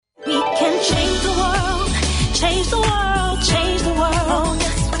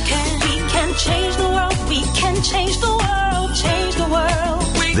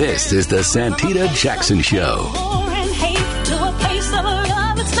This is the Santita Jackson Show.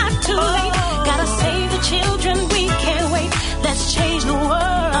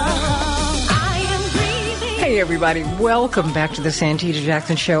 Hey, everybody. Welcome back to the Santita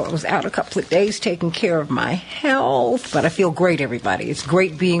Jackson Show. I was out a couple of days taking care of my health, but I feel great, everybody. It's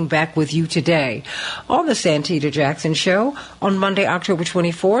great being back with you today on the Santita Jackson Show on Monday, October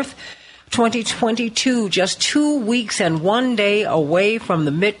 24th. 2022, just 2 weeks and 1 day away from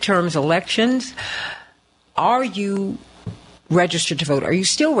the midterms elections. Are you registered to vote? Are you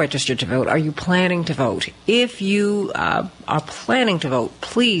still registered to vote? Are you planning to vote? If you are planning to vote,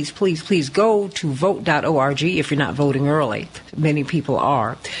 please, please, please go to vote.org if you're not voting early. Many people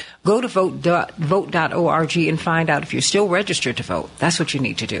are. Go to vote.org and find out if you're still registered to vote. That's what you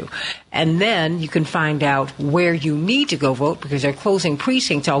need to do. And then you can find out where you need to go vote because they're closing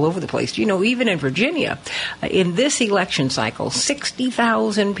precincts all over the place. You know, even in Virginia, in this election cycle,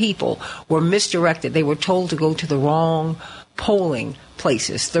 60,000 people were misdirected. They were told to go to the wrong polling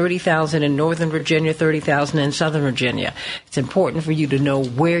places, 30,000 in Northern Virginia, 30,000 in Southern Virginia. It's important for you to know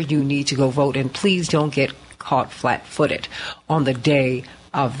where you need to go vote, and please don't get caught flat-footed on the day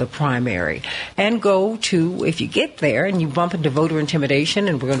of the primary. And go to, if you get there and you bump into voter intimidation,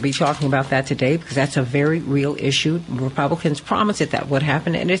 and we're going to be talking about that today because that's a very real issue. Republicans promised it that would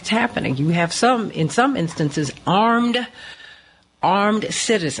happen, and it's happening. You have in some instances, armed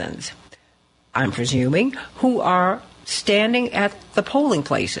citizens, I'm presuming, who are standing at the polling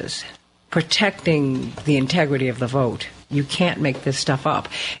places, protecting the integrity of the vote. You can't make this stuff up.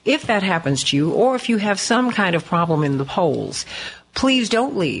 If that happens to you, or if you have some kind of problem in the polls, please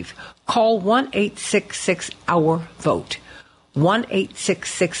don't leave. Call 1-866-OUR-VOTE.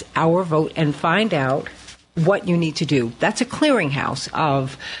 1-866-OUR-VOTE and find out what you need to do. That's a clearinghouse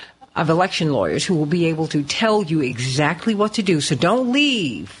of election lawyers who will be able to tell you exactly what to do. So don't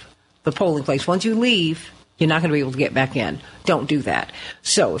leave the polling place. Once you leave, you're not going to be able to get back in. Don't do that.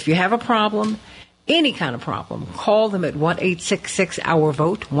 So if you have a problem, any kind of problem, call them at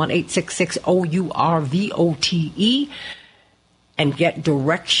 1-866-OUR-VOTE, 1-866-OUR-VOTE, and get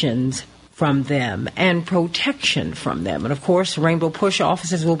directions from them and protection from them. And, of course, Rainbow Push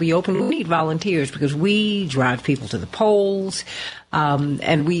offices will be open. We need volunteers because we drive people to the polls,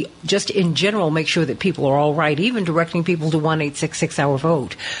 and we just, in general, make sure that people are all right, even directing people to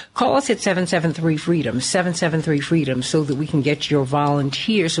 1-866-OUR-VOTE. Call us at 773-FREEDOM, 773-FREEDOM, so that we can get your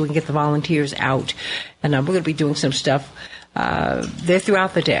volunteers, so we can get the volunteers out. And we're going to be doing some stuff there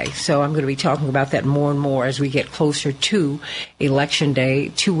throughout the day. So I'm going to be talking about that more and more as we get closer to Election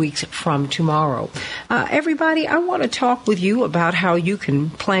Day, 2 weeks from tomorrow. Everybody, I want to talk with you about how you can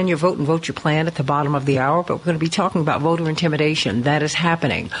plan your vote and vote your plan at the bottom of the hour, but we're going to be talking about voter intimidation. That is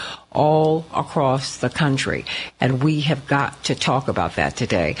happening all across the country, and we have got to talk about that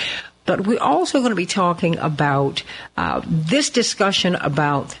today. But we're also going to be talking about this discussion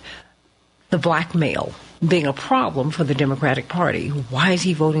about the blackmail being a problem for the Democratic Party. Why is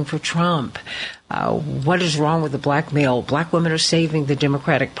he voting for Trump? What is wrong with the blackmail? Black women are saving the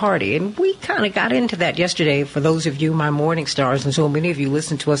Democratic Party. And we kind of got into that yesterday for those of you, my morning stars, and so many of you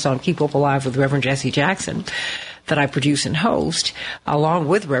listen to us on Keep Hope Alive with Reverend Jesse Jackson that I produce and host along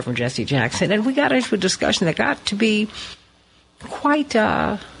with Reverend Jesse Jackson. And we got into a discussion that got to be quite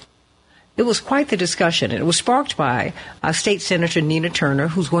it was quite the discussion. It was sparked by State Senator Nina Turner,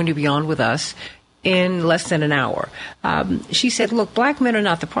 who's going to be on with us in less than an hour. She said, look, black men are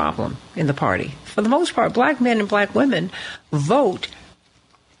not the problem in the party. For the most part, black men and black women vote.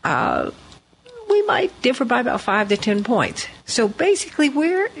 We might differ by about 5 to 10 points. So basically,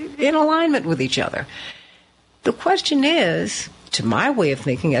 we're in alignment with each other. The question is, to my way of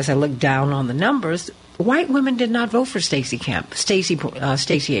thinking, as I look down on the numbers, white women did not vote for Stacey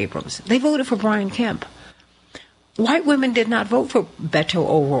Abrams. They voted for Brian Kemp. White women did not vote for Beto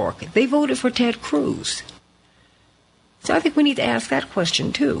O'Rourke. They voted for Ted Cruz. So I think we need to ask that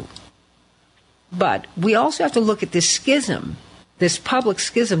question, too. But we also have to look at this schism, this public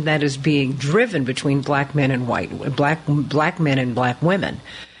schism that is being driven between black men and black men and black women.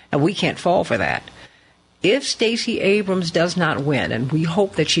 And we can't fall for that. If Stacey Abrams does not win, and we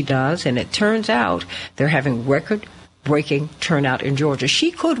hope that she does, and it turns out they're having record-breaking turnout in Georgia, she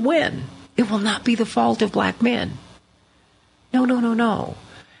could win. It will not be the fault of black men. No.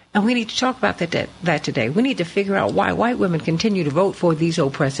 And we need to talk about that today. We need to figure out why white women continue to vote for these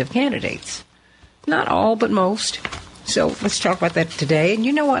oppressive candidates. Not all, but most. So let's talk about that today. And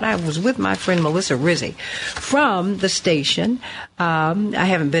you know what? I was with my friend Melissa Rizzi from the station. I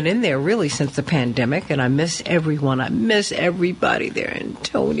haven't been in there really since the pandemic, and I miss everyone. I miss everybody there.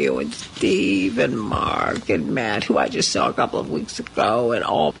 Antonio and Steve and Mark and Matt, who I just saw a couple of weeks ago, and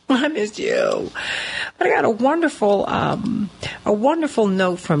all. I miss you. But I got a wonderful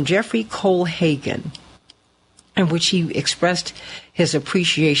note from Jeffrey Cole-Hagan, in which he expressed his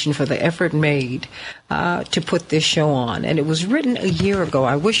appreciation for the effort made to put this show on. And it was written a year ago.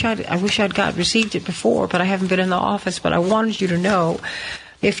 I wish I'd received it before, but I haven't been in the office. But I wanted you to know,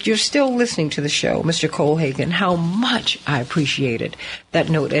 if you're still listening to the show, Mr. Cole-Hagan, how much I appreciated that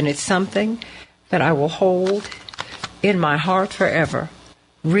note. And it's something that I will hold in my heart forever.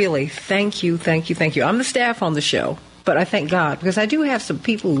 Really, thank you, thank you, thank you. I'm the staff on the show. But I thank God, because I do have some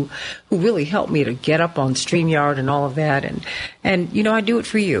people who really help me to get up on StreamYard and all of that. And you know, I do it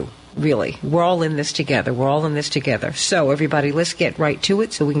for you, really. We're all in this together. We're all in this together. So, everybody, let's get right to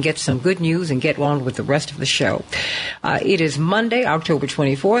it so we can get some good news and get on with the rest of the show. It is Monday, October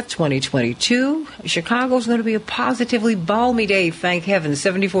 24th, 2022. Chicago's going to be a positively balmy day, thank heaven.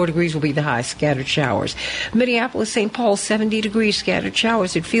 74 degrees will be the high, scattered showers. Minneapolis, St. Paul, 70 degrees, scattered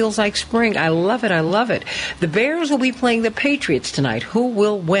showers. It feels like spring. I love it. I love it. The Bears will be playing the Patriots tonight. Who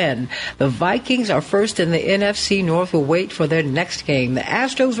will win? The Vikings are first in the NFC North, will wait for their next game. The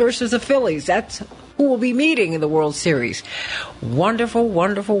Astros versus the Phillies. That's who will be meeting in the World Series. Wonderful,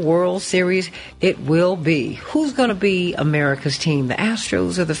 wonderful World Series it will be. Who's going to be America's team, the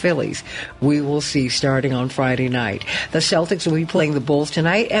Astros or the Phillies? We will see starting on Friday night. The Celtics will be playing the Bulls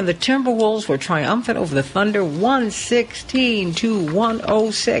tonight, and the Timberwolves were triumphant over the Thunder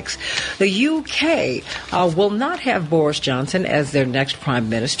 116-106. The UK will not have Boris Johnson as their next prime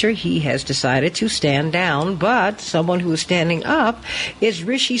minister. He has decided to stand down, but someone who is standing up is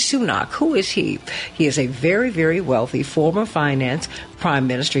Rishi Sunak. Who is he? He is a very, very wealthy former finance prime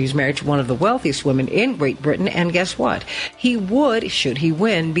minister. He's married to one of the wealthiest women in Great Britain. And guess what? He would, should he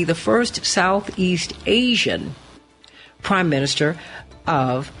win, be the first Southeast Asian prime minister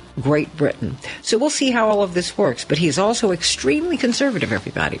of Great Britain. So we'll see how all of this works. But he is also extremely conservative,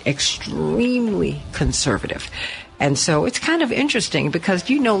 everybody. Extremely conservative. And so it's kind of interesting because,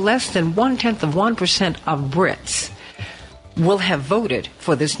 you know, less than 0.1% of Brits will have voted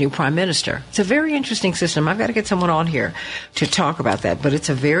for this new prime minister. It's a very interesting system. I've got to get someone on here to talk about that, but it's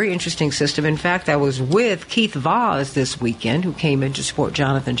a very interesting system. In fact, I was with Keith Vaz this weekend, who came in to support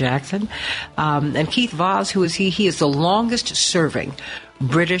Jonathan Jackson. And Keith Vaz, who is he? He is the longest serving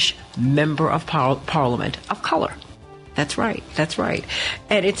British member of Parliament of color. That's right. That's right.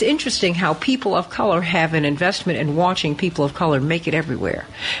 And it's interesting how people of color have an investment in watching people of color make it everywhere.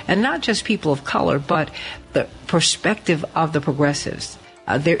 And not just people of color, but the perspective of the progressives.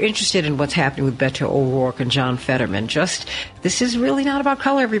 They're interested in what's happening with Beto O'Rourke and John Fetterman. This is really not about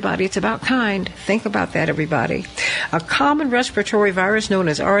color, everybody. It's about kind. Think about that, everybody. A common respiratory virus known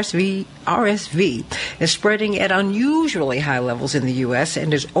as RSV is spreading at unusually high levels in the U.S.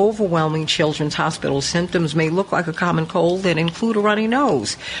 and is overwhelming children's hospitals. Symptoms may look like a common cold and include a runny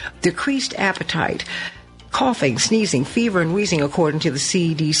nose, decreased appetite, coughing, sneezing, fever, and wheezing, according to the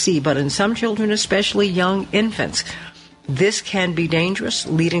CDC. But in some children, especially young infants, this can be dangerous,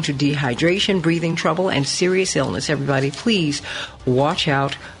 leading to dehydration, breathing trouble, and serious illness. Everybody, please watch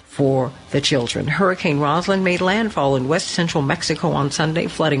out for the children. Hurricane Roslyn made landfall in west central Mexico on Sunday,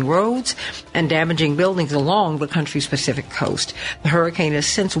 flooding roads and damaging buildings along the country's Pacific coast. The hurricane has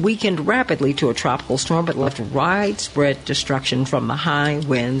since weakened rapidly to a tropical storm, but left widespread destruction from the high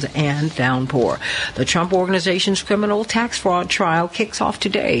winds and downpour. The Trump Organization's criminal tax fraud trial kicks off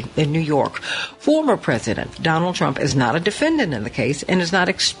today in New York. Former President Donald Trump is not a defendant in the case and is not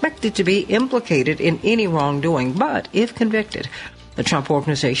expected to be implicated in any wrongdoing, but if convicted, the Trump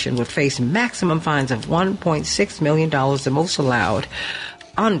Organization would face maximum fines of $1.6 million, the most allowed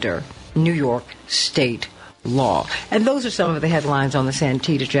under New York state law. And those are some of the headlines on the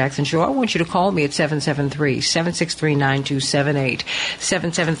Santita Jackson Show. I want you to call me at 773-763-9278.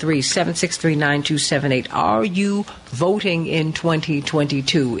 773-763-9278. Are you voting in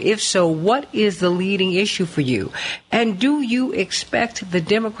 2022? If so, what is the leading issue for you? And do you expect the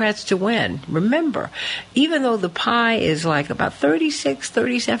Democrats to win? Remember, even though the pie is like about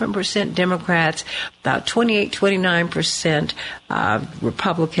 36-37% Democrats, about 28-29%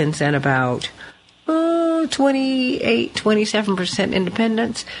 Republicans, and about 28-27%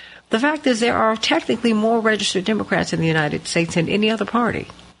 independents. The fact is there are technically more registered Democrats in the United States than any other party.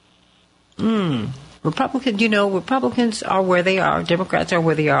 Republicans are where they are. Democrats are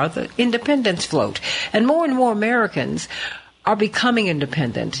where they are. The independents float. And more Americans are becoming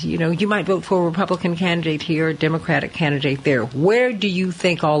independent. You know, you might vote for a Republican candidate here, a Democratic candidate there. Where do you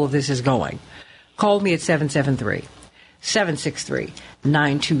think all of this is going? Call me at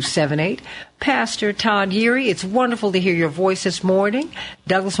 773-763-9278. Pastor Todd Yeary, it's wonderful to hear your voice this morning.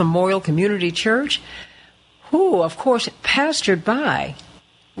 Douglas Memorial Community Church, who, of course, pastored by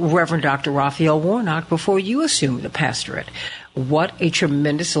Reverend Dr. Raphael Warnock before you assumed the pastorate. What a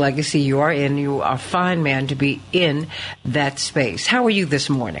tremendous legacy you are in. You are a fine man to be in that space. How are you this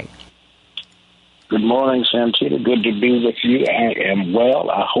morning? Good morning, Santita. Good to be with you. I am well.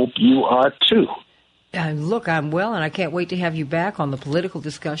 I hope you are too. Look, I'm well, and I can't wait to have you back on the political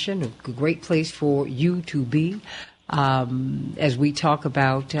discussion. A great place for you to be as we talk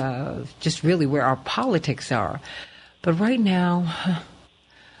about just really where our politics are. But right now,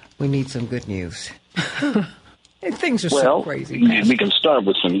 we need some good news. Things are so crazy. We can start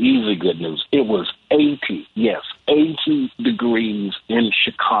with some easy good news. It was 80 degrees in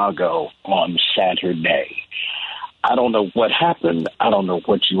Chicago on Saturday. I don't know what happened. I don't know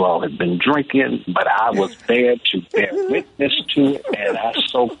what you all have been drinking, but I was there to bear witness to it, and I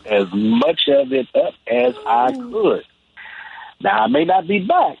soaked as much of it up as I could. Now, I may not be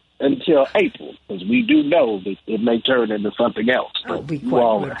back until April, because we do know that it may turn into something else. But be quiet. You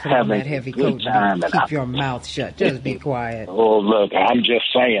all are having a good time. Keep your mouth shut. Just be quiet. Oh, look, I'm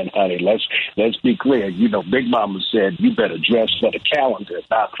just saying, honey, let's be clear. You know, Big Mama said you better dress for the calendar,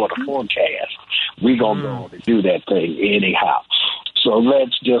 not for the forecast. We're going to go on and do that thing anyhow. So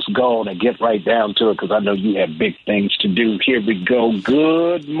let's just go on and get right down to it, because I know you have big things to do. Here we go.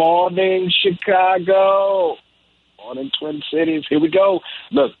 Good morning, Chicago. Morning, Twin Cities. Here we go.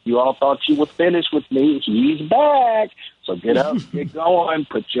 Look, you all thought you were finished with me. He's back. So get up, get going,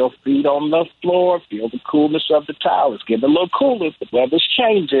 put your feet on the floor, feel the coolness of the towel. It's getting a little cooler. The weather's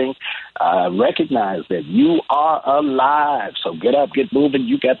changing. Recognize that you are alive. So get up, get moving.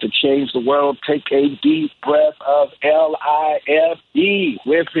 You got to change the world. Take a deep breath of L-I-F-E.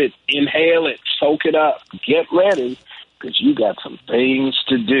 Whip it, inhale it, soak it up. Get ready, because you got some things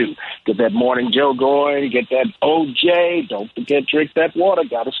to do. Get that Morning Joe going, get that OJ. Don't forget, drink that water.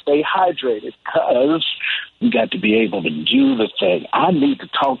 Got to stay hydrated, because we got to be able to do the thing. I need to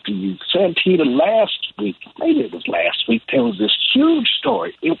talk to you. Santita, last week, maybe it was last week, there was this huge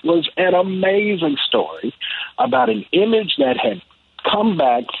story. It was an amazing story about an image that had come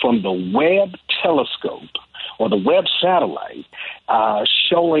back from the Webb telescope, or the Webb satellite,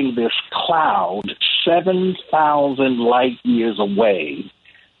 showing this cloud 7,000 light years away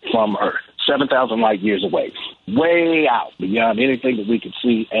from Earth. 7,000 light years away, way out beyond anything that we could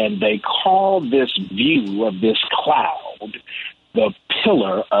see. And they call this view of this cloud the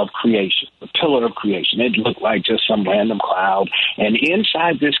pillar of creation, the pillar of creation. It looked like just some random cloud. And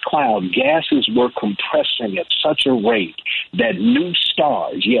inside this cloud, gases were compressing at such a rate that new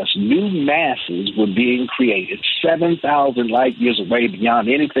stars, yes, new masses were being created 7,000 light years away beyond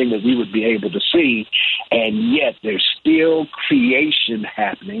anything that we would be able to see. And yet there's still creation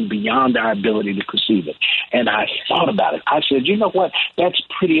happening beyond our ability to perceive it. And I thought about it. I said, you know what? That's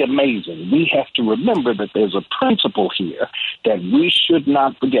pretty amazing. We have to remember that there's a principle here that we should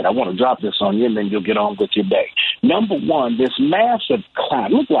not forget. I want to drop this on you, and then you'll get on with your day. Number one, this massive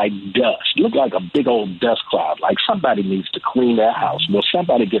cloud looked like dust, looked like a big old dust cloud, like somebody needs to clean their house. Will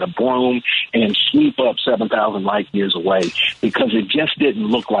somebody get a broom and sweep up 7,000 light years away, because it just didn't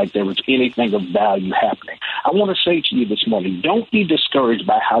look like there was anything of value happening. I want to say to you this morning, don't be discouraged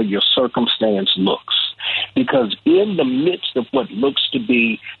by how your circumstance looks, because in the midst of what looks to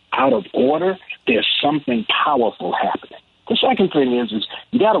be out of order, there's something powerful happening. The second thing is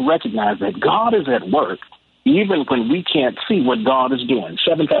you got to recognize that God is at work, even when we can't see what God is doing.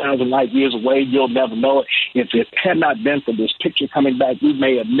 7,000 light years away, you'll never know it. If it had not been for this picture coming back, we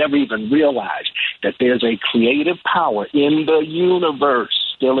may have never even realized that there's a creative power in the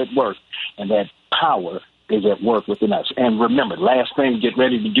universe still at work, and that power is at work within us. And remember, last thing, get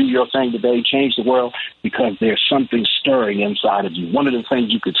ready to do your thing today, change the world, because there's something stirring inside of you. One of the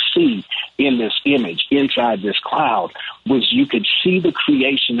things you could see in this image, inside this cloud, was you could see the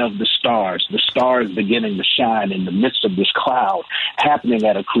creation of the stars beginning to shine in the midst of this cloud, happening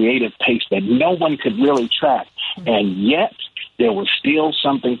at a creative pace that no one could really track. And yet, there was still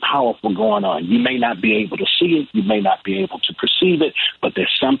something powerful going on. You may not be able to see it, you may not be able to perceive it, but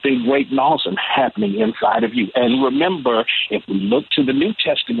there's something great and awesome happening inside of you. And remember, if we look to the New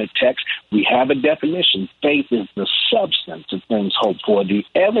Testament text, we have a definition. Faith is the substance of things hoped for, the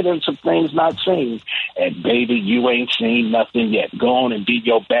evidence of things not seen. And baby, you ain't seen nothing yet. Go on and be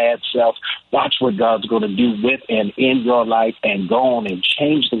your bad self. Watch what God's going to do with and in your life, and go on and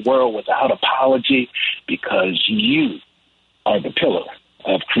change the world without apology, because you are the pillar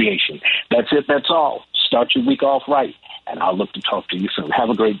of creation. That's it. That's all. Start your week off right, and I'll look to talk to you soon. Have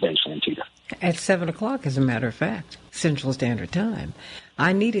a great day, Santita. At 7 o'clock, as a matter of fact, Central Standard Time.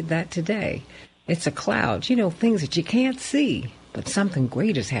 I needed that today. It's a cloud, things that you can't see, but something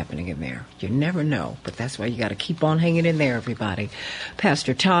great is happening in there. You never know, but that's why you got to keep on hanging in there, everybody.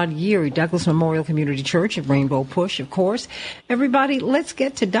 Pastor Todd Yeary, Douglas Memorial Community Church at Rainbow Push, of course. Everybody, let's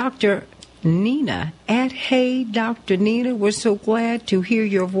get to Dr. Nina at Hey Dr. Nina. We're so glad to hear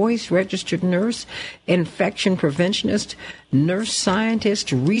your voice. Registered nurse, infection preventionist, nurse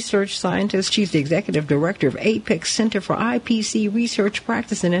scientist, research scientist. She's the executive director of Apex Center for IPC Research,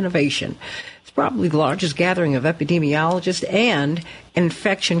 Practice, and Innovation. It's probably the largest gathering of epidemiologists and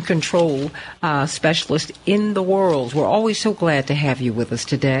infection control specialists in the world. We're always so glad to have you with us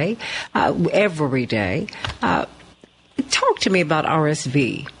today, every day. Talk to me about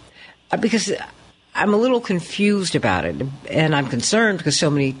RSV. Because I'm a little confused about it, and I'm concerned because so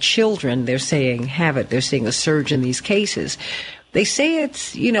many children, they're saying, have it. They're seeing a surge in these cases. They say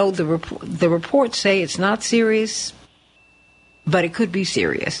it's, the reports say it's not serious, but it could be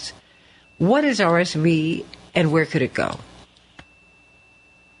serious. What is RSV, and where could it go?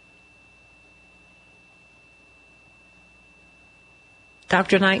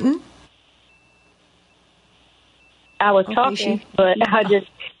 Dr. Knighton? I was talking, but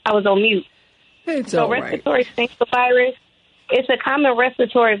I was on mute. It's so all right. Respiratory syncytial virus, it's a common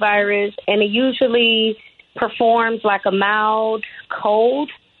respiratory virus, and it usually performs like a mild cold.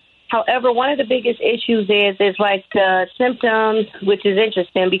 However, one of the biggest issues is like the symptoms, which is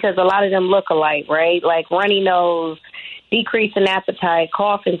interesting because a lot of them look alike, right? Like runny nose, decrease in appetite,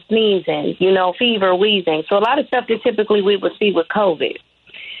 cough and sneezing, fever, wheezing. So a lot of stuff that typically we would see with COVID.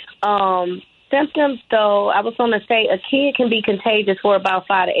 Symptoms, though, I was going to say a kid can be contagious for about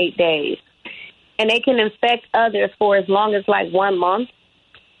 5 to 8 days, and they can infect others for as long as like 1 month.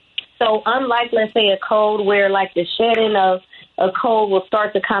 So unlike, let's say, a cold where like the shedding of a cold will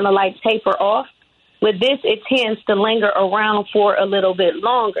start to kind of like taper off, with this, it tends to linger around for a little bit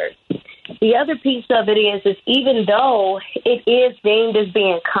longer. The other piece of it is even though it is deemed as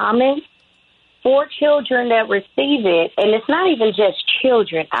being common, for children that receive it, and it's not even just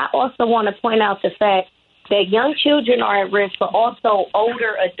children, I also want to point out the fact that young children are at risk, but also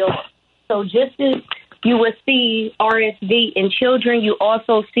older adults. So just as you would see RSV in children, you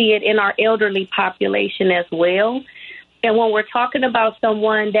also see it in our elderly population as well. And when we're talking about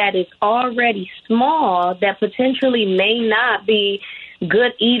someone that is already small, that potentially may not be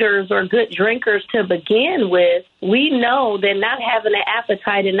good eaters or good drinkers to begin with, we know that not having an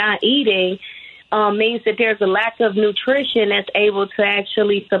appetite and not eating means that there's a lack of nutrition that's able to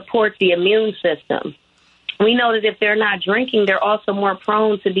actually support the immune system. We know that if they're not drinking, they're also more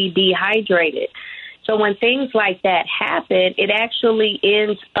prone to be dehydrated. So when things like that happen, it actually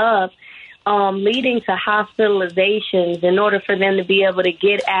ends up leading to hospitalizations in order for them to be able to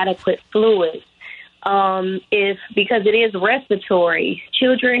get adequate fluids. Because it is respiratory,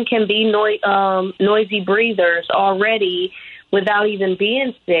 children can be noisy breathers already without even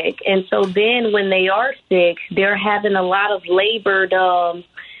being sick. And so then when they are sick, they're having a lot of labored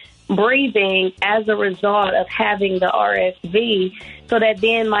breathing as a result of having the RSV. So that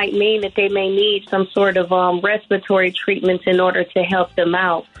then might mean that they may need some sort of respiratory treatments in order to help them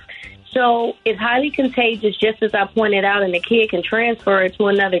out. So it's highly contagious, just as I pointed out, and the kid can transfer it to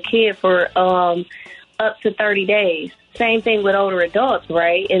another kid for up to 30 days. Same thing with older adults,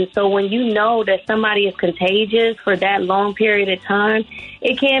 right? And so when you know that somebody is contagious for that long period of time,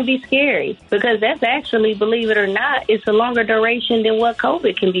 it can be scary because that's actually, believe it or not, it's a longer duration than what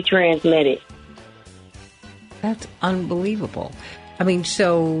COVID can be transmitted. That's unbelievable. I mean,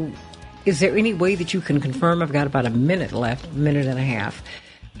 so is there any way that you can confirm? I've got about a minute left, a minute and a half.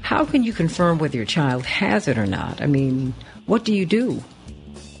 How can you confirm whether your child has it or not? I mean, what do you do?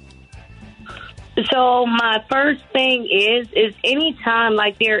 So my first thing is anytime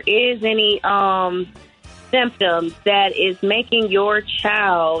like there is any symptoms that is making your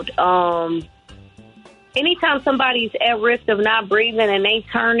child, anytime somebody's at risk of not breathing and they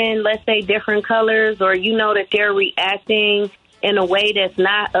turning, let's say, different colors, or you know that they're reacting in a way that's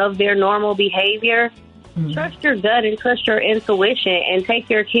not of their normal behavior, trust your gut and trust your intuition and take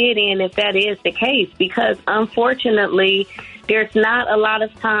your kid in if that is the case, because unfortunately there's not a lot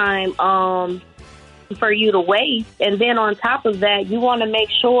of time for you to waste. And then on top of that, you want to make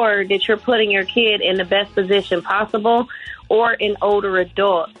sure that you're putting your kid in the best position possible or an older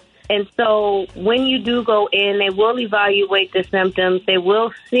adult. And so when you do go in, they will evaluate the symptoms. They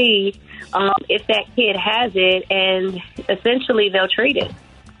will see if that kid has it, and essentially they'll treat it.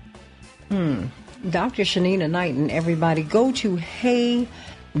 Dr. Shanina Knighton, everybody. Go to Hey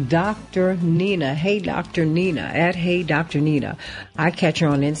Dr. Nina. Hey Dr. Nina, at Hey Dr. Nina. I catch her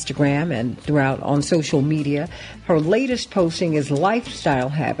on Instagram and throughout on social media. Her latest posting is lifestyle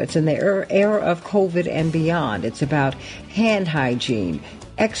habits in the era of COVID and beyond. It's about hand hygiene,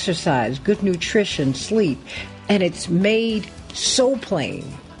 exercise, good nutrition, sleep, and it's made so plain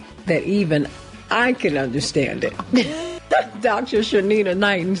that even I can understand it. Dr. Shanina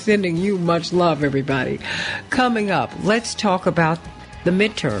Knighton sending you much love, everybody. Coming up, let's talk about the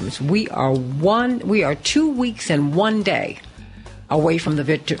midterms. We are 2 weeks and 1 day away from the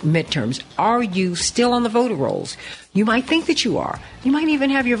midterms. Are you still on the voter rolls? You might think that you are. You might even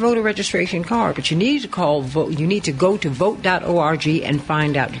have your voter registration card, but you need to call vote. You need to go to vote.org and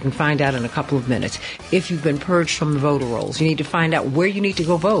find out. You can find out in a couple of minutes if you've been purged from the voter rolls. You need to find out where you need to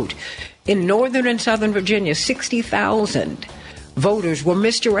go vote. In Northern and Southern Virginia, 60,000 voters were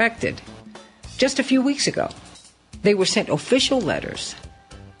misdirected just a few weeks ago. They were sent official letters,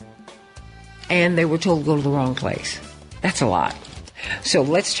 and they were told to go to the wrong place. That's a lot. So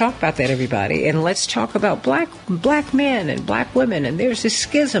let's talk about that, everybody, and let's talk about black men and black women. And there's this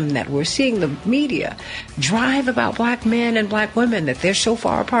schism that we're seeing the media drive about black men and black women, that they're so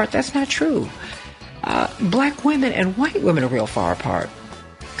far apart. That's not true. Black women and white women are real far apart,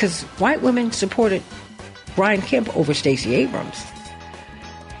 because white women supported Brian Kemp over Stacey Abrams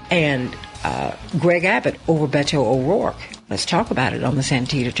and Greg Abbott over Beto O'Rourke. Let's talk about it on the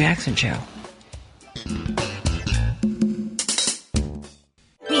Santita Jackson Show.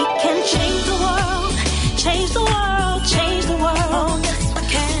 We can change the world, change the world, change the world. Yes, we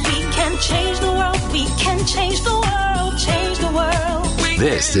can. We can change the world, we can change the world, change the world.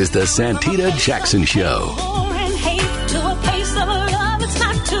 This is the Santita Jackson Show. War and hate to a place of love, it's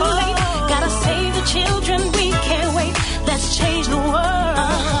not too late. Gotta save the children, we can't wait. Let's change the world.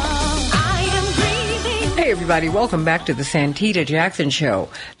 Hey, everybody. Welcome back to the Santita Jackson Show.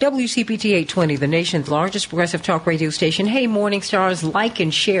 WCPT 820, the nation's largest progressive talk radio station. Hey, Morning Stars, like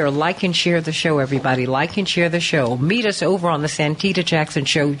and share the show, everybody. Like and share the show. Meet us over on the Santita Jackson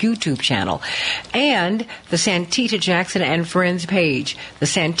Show YouTube channel and the Santita Jackson and Friends page. The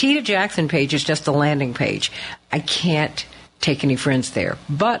Santita Jackson page is just a landing page. I can't take any friends there,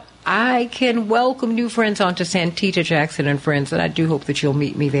 but I can welcome new friends onto Santita Jackson and Friends, and I do hope that you'll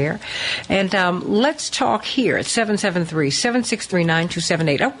meet me there. And let's talk here at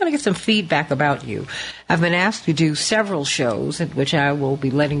 773-763-9278. I want to get some feedback about you. I've been asked to do several shows, at which I will be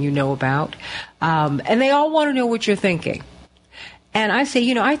letting you know about, and they all want to know what you're thinking. And I say,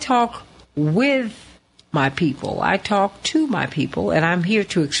 I talk with my people. I talk to my people, and I'm here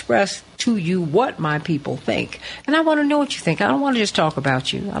to express to you what my people think. And I want to know what you think. I don't want to just talk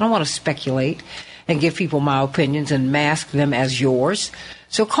about you. I don't want to speculate and give people my opinions and mask them as yours.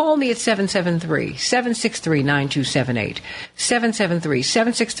 So call me at 773-763-9278,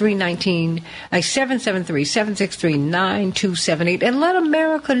 773-763-9278, and let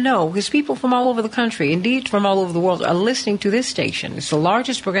America know, because people from all over the country, indeed from all over the world, are listening to this station. It's the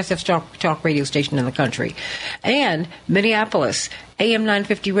largest progressive talk radio station in the country. And Minneapolis, AM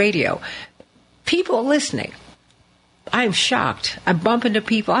 950 radio. People are listening. I'm shocked. I bump into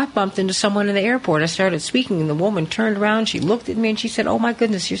people. I bumped into someone in the airport. I started speaking, and the woman turned around. She looked at me, and she said, "Oh, my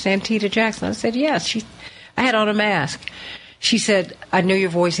goodness, you're Santita Jackson." I said, "Yes." I had on a mask. She said, "I know your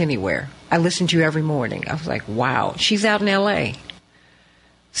voice anywhere. I listen to you every morning." I was like, wow. She's out in L.A.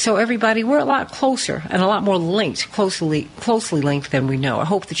 So, everybody, we're a lot closer and a lot more linked, closely linked than we know. I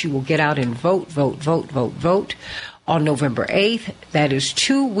hope that you will get out and vote on November 8th. That is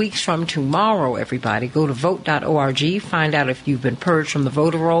 2 weeks from tomorrow, everybody. Go to vote.org. Find out if you've been purged from the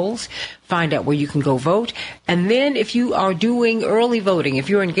voter rolls. Find out where you can go vote. And then if you are doing early voting, if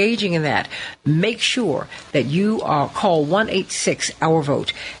you're engaging in that, make sure that you call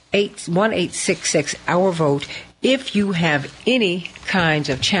 1-866-OUR-VOTE, 1-866-OUR-VOTE, if you have any kinds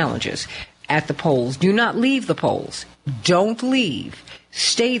of challenges at the polls. Do not leave the polls. Don't leave.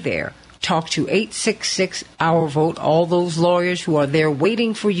 Stay there. Talk to 866-OUR-VOTE, all those lawyers who are there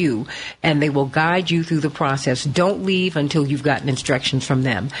waiting for you, and they will guide you through the process. Don't leave until you've gotten instructions from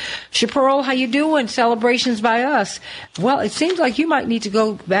them. Chaparral, how you doing? Celebrations by us. Well, it seems like you might need to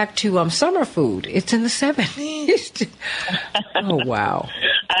go back to summer food. It's in the 70s. Oh, wow.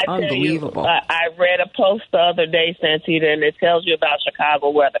 Unbelievable. I read a post the other day, Santita, and it tells you about Chicago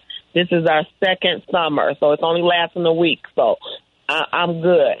weather. This is our second summer, so it's only lasting a week, so I'm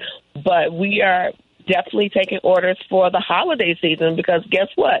good. But we are definitely taking orders for the holiday season, because guess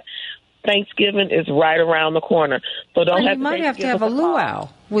what? Thanksgiving is right around the corner. So don't you might have to have a luau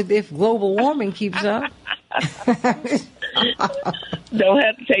if global warming keeps up. Don't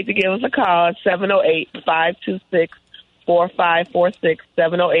hesitate to give us a call at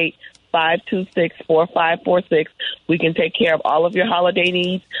 708-526-4546, 708-526-4546. We can take care of all of your holiday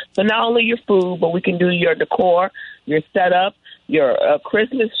needs. So not only your food, but we can do your decor, your setup, your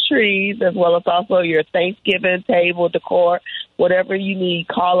Christmas trees, as well as also your Thanksgiving table decor, whatever you need.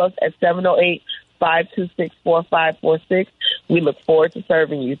 Call us at 708-526-4546. We look forward to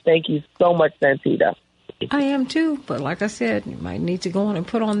serving you. Thank you so much, Santita. I am too, but like I said, you might need to go on and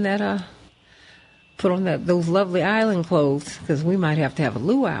put on those lovely island clothes, because we might have to have a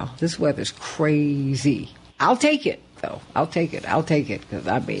luau. This weather's crazy. I'll take it, though. I'll take it, because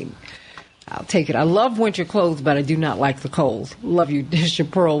I'll take it. I love winter clothes, but I do not like the cold. Love you, Disha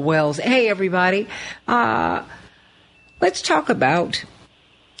Pearl Wells. Hey, everybody. Let's talk about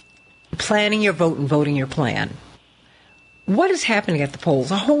planning your vote and voting your plan. What is happening at the polls?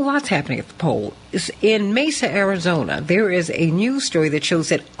 A whole lot's happening at the poll. In Mesa, Arizona, there is a news story that shows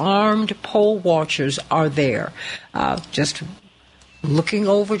that armed poll watchers are there, just looking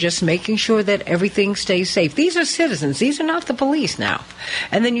over, just making sure that everything stays safe. These are citizens. These are not the police now.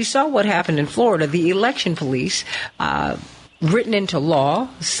 And then you saw what happened in Florida. The election police, written into law,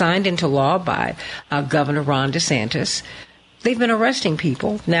 signed into law by Governor Ron DeSantis, they've been arresting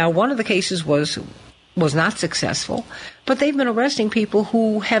people. Now, one of the cases was not successful, but they've been arresting people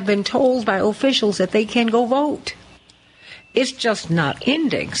who have been told by officials that they can go vote. It's just not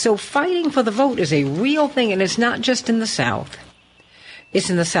ending. So fighting for the vote is a real thing, and it's not just in the South. It's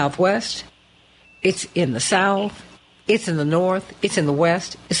in the Southwest. It's in the South. It's in the North. It's in the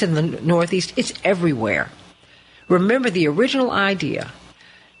West. It's in the Northeast. It's everywhere. Remember, the original idea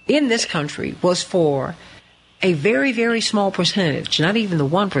in this country was for a very, very small percentage, not even the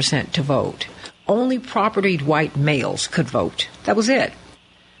 1%, to vote. Only propertied white males could vote. That was it.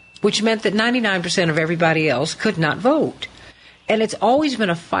 Which meant that 99% of everybody else could not vote. And it's always been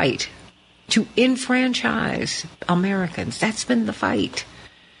a fight to enfranchise Americans. That's been the fight.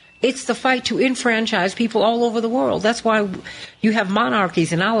 It's the fight to enfranchise people all over the world. That's why you have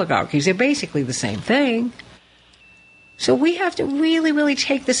monarchies and oligarchies. They're basically the same thing. So we have to really, really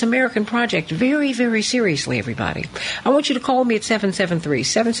take this American project very, very seriously, everybody. I want you to call me at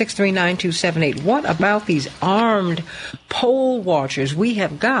 773-763-9278. What about these armed poll watchers? We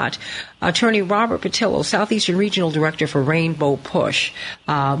have got Attorney Robert Patillo, Southeastern Regional Director for Rainbow Push.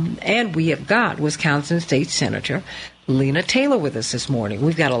 And we have got Wisconsin State Senator Lena Taylor with us this morning.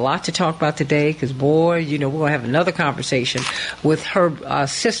 We've got a lot to talk about today because, boy, we're going to have another conversation with her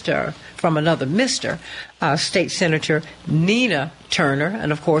sister from another Mr. State Senator Nina Turner,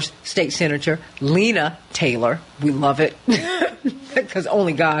 and, of course, State Senator Lena Taylor. We love it because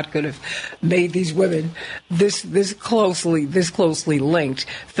only God could have made these women this closely linked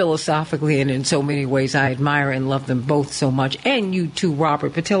philosophically, and in so many ways I admire and love them both so much. And you too,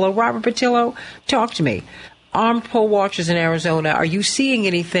 Robert Patillo. Robert Patillo, talk to me. Armed poll watchers in Arizona, are you seeing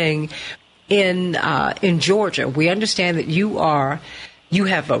anything in Georgia? We understand that you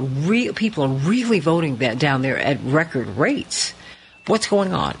have people are really voting down there at record rates. What's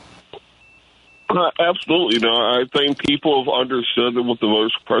going on? Absolutely. No, I think people have understood that with the voter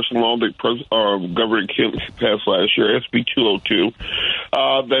suppression law that Governor Kemp passed last year, SB 202,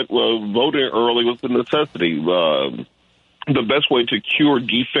 that voting early was a necessity. The best way to cure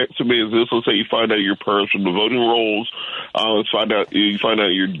defects to me is this. Let's say you find out your parents from the voting rolls. You find out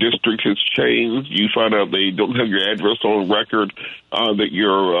your district has changed. You find out they don't have your address on record, that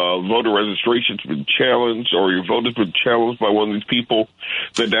your voter registration's been challenged, or your vote has been challenged by one of these people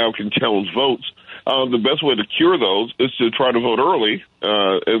that now can challenge votes. The best way to cure those is to try to vote early,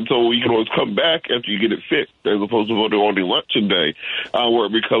 and so you can always come back after you get it fixed, as opposed to voting on election day, where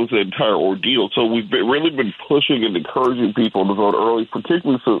it becomes an entire ordeal. So we've really been pushing and encouraging people to vote early,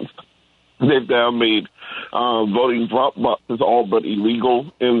 particularly since they've now made voting drop boxes all but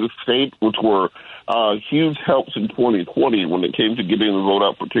illegal in the state, which were huge helps in 2020 when it came to getting the vote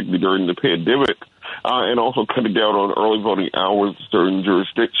out, particularly during the pandemic. And also cutting down on early voting hours in certain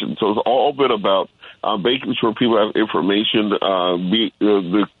jurisdictions. So it's all been about making sure people have information.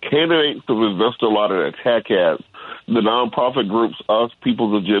 The candidates have invested a lot in attack ads. The nonprofit groups, us,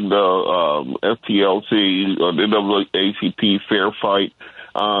 People's Agenda, FTLC, NAACP, Fair Fight,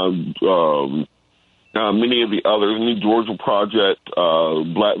 many of the others, New Georgia Project,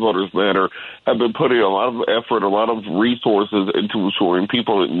 Black Voters Matter, have been putting a lot of effort, a lot of resources into ensuring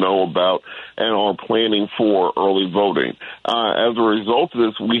people that know about and are planning for early voting. As a result of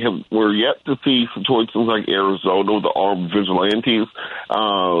this, we're yet to see situations like Arizona, the armed vigilantes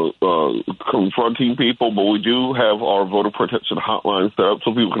confronting people, but we do have our voter protection hotline set up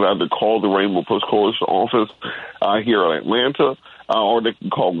so people can either call the Rainbow Push Coalition office here in Atlanta, or they can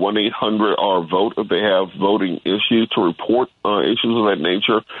call 1-800-OUR-VOTE if they have voting issues to report issues of that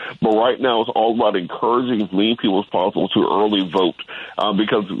nature. But right now, it's all about encouraging as many people as possible to early vote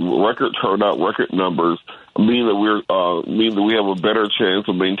because record turnout, record numbers mean that we have a better chance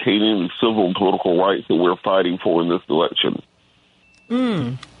of maintaining the civil and political rights that we're fighting for in this election.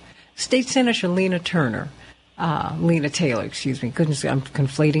 State Senator Lena Taylor, excuse me. Goodness, I'm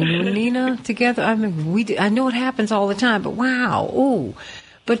conflating you and Nina together. I mean, I know it happens all the time, but wow. Ooh.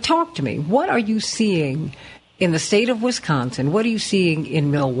 But talk to me. What are you seeing in the state of Wisconsin? What are you seeing in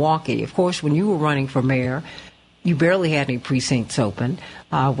Milwaukee? Of course, when you were running for mayor, you barely had any precincts open.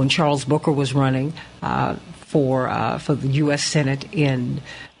 When Charles Booker was running for the U.S. Senate in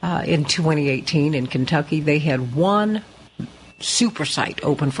 2018 in Kentucky, they had one super site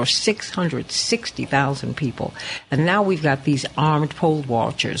open for 660,000 people. And now we've got these armed poll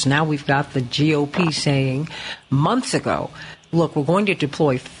watchers. Now we've got the GOP saying months ago, look, we're going to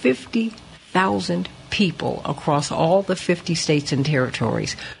deploy 50,000 people across all the 50 states and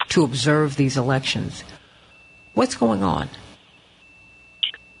territories to observe these elections. What's going on?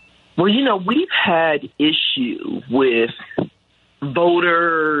 Well, we've had issue with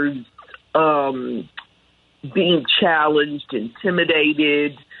voters being challenged,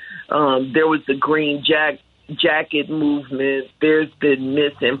 intimidated. There was the Green Jacket movement. There's been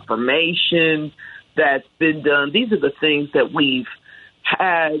misinformation that's been done. These are the things that we've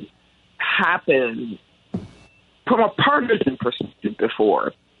had happen from a partisan perspective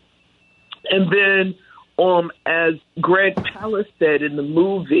before. And then, as Greg Palast said in the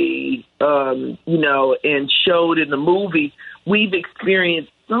movie, and showed in the movie, we've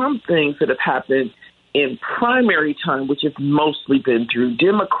experienced some things that have happened in primary time, which has mostly been through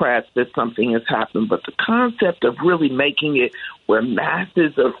Democrats, that something has happened. But the concept of really making it where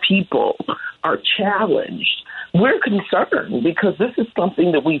masses of people are challenged, we're concerned because this is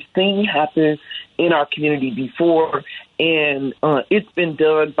something that we've seen happen in our community before, and it's been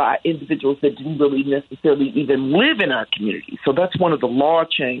done by individuals that didn't really necessarily even live in our community. So that's one of the law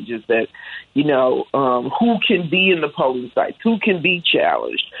changes that, who can be in the polling sites, who can be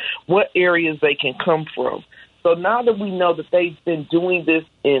challenged, what areas they can come from. So now that we know that they've been doing this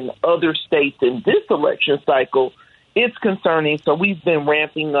in other states in this election cycle, it's concerning. So we've been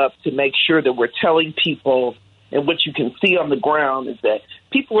ramping up to make sure that we're telling people. And what you can see on the ground is that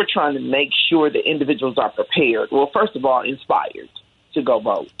people are trying to make sure that individuals are prepared. Well, first of all, inspired to go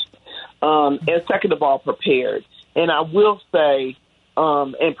vote. And second of all, prepared. And I will say,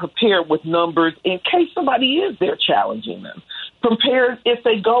 and prepared with numbers in case somebody is there challenging them. Prepared if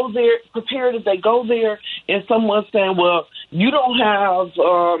they go there and someone's saying, well, you don't have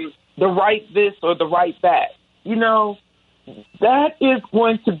the right this or the right that. That is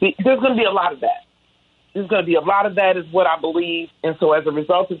going to be, there's going to be a lot of that. There's going to be a lot of that is what I believe. And so as a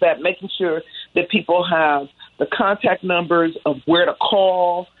result of that, making sure that people have the contact numbers of where to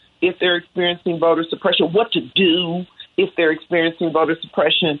call if they're experiencing voter suppression, what to do if they're experiencing voter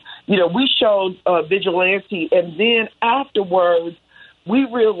suppression. We showed vigilante, and then afterwards, we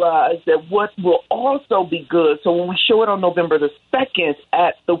realized that what will also be good, so when we show it on November the 2nd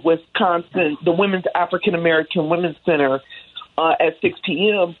at the Women's African American Women's Center at 6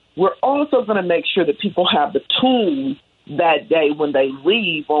 p.m., we're also going to make sure that people have the tools that day when they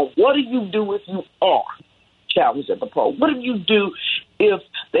leave on what do you do if you are challenged at the poll? What do you do if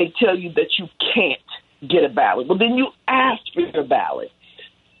they tell you that you can't get a ballot? Well, then you ask for your ballot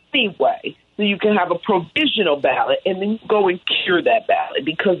anyway, so you can have a provisional ballot, and then you go and cure that ballot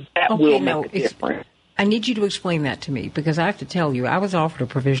because that will make a difference. I need you to explain that to me because I have to tell you, I was offered a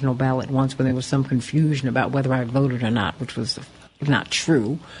provisional ballot once when there was some confusion about whether I had voted or not, which was not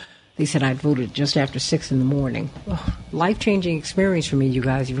true. They said I'd voted just after 6 in the morning. Oh, life-changing experience for me, you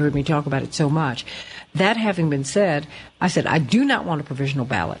guys. You've heard me talk about it so much. That having been said, I said, I do not want a provisional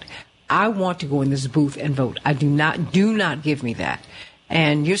ballot. I want to go in this booth and vote. Do not give me that.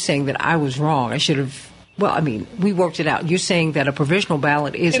 And you're saying that I was wrong. I should have, we worked it out. You're saying that a provisional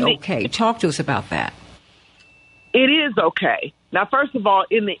ballot is okay. Talk to us about that. It is okay. Now, first of all,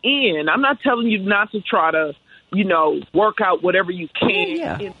 in the end, I'm not telling you not to try to, work out whatever you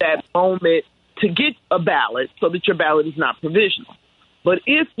can in that moment to get a ballot so that your ballot is not provisional. But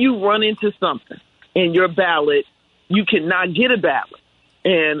if you run into something and your ballot, you cannot get a ballot.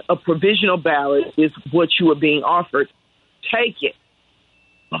 And a provisional ballot is what you are being offered. Take it.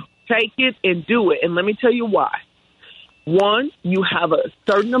 Take it and do it. And let me tell you why. One, you have a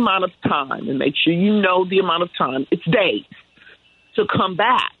certain amount of time, and make sure you know the amount of time. It's days to come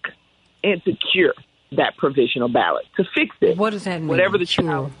back and to cure that provisional ballot, to fix it. What does that mean? Whatever the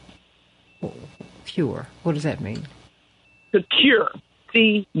cure. Cure. What does that mean? To cure.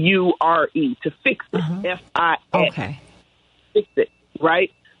 C-U-R-E. To fix it. F-I-X. Okay. Fix it,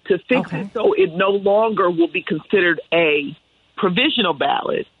 right? To fix it so it no longer will be considered a provisional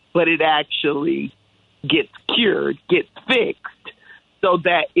ballot, but it actually gets cured, gets fixed, so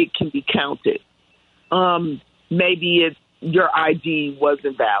that it can be counted. Maybe your ID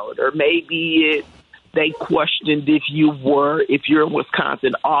wasn't valid, or maybe they questioned if you're in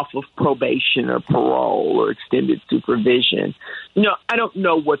Wisconsin, off of probation or parole or extended supervision. I don't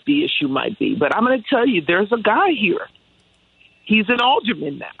know what the issue might be, but I'm going to tell you, there's a guy here. He's an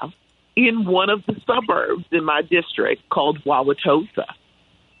alderman now in one of the suburbs in my district called Wauwatosa.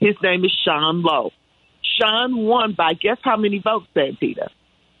 His name is Sean Lowe. Sean won by guess how many votes, Santita?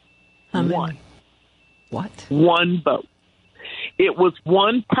 How many? One. What? One vote. It was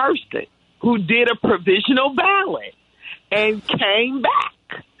one person who did a provisional ballot and came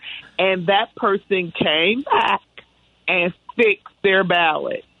back. And that person came back and fixed their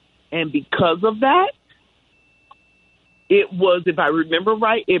ballot. And because of that, it was, if I remember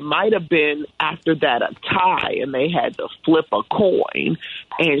right, it might have been after that a tie, and they had to flip a coin,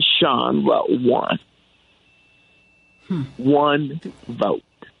 and Sean Lowe won. One vote.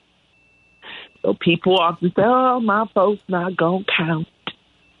 So people often say, oh, my vote's not going to count.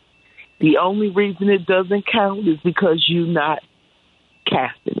 The only reason it doesn't count is because you're not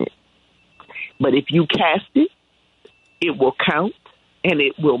casting it. But if you cast it, it will count and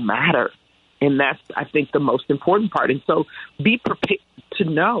it will matter. And that's, I think, the most important part. And so be prepared to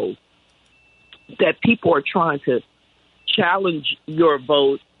know that people are trying to challenge your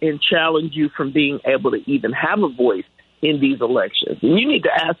vote and challenge you from being able to even have a voice in these elections. And you need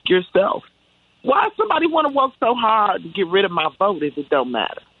to ask yourself, why does somebody want to work so hard to get rid of my vote if it don't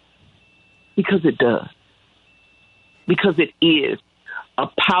matter? Because it does. Because it is a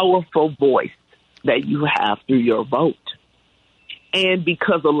powerful voice that you have through your vote. And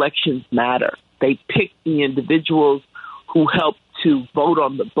because elections matter, they pick the individuals who help to vote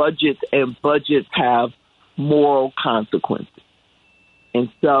on the budgets, and budgets have moral consequences. And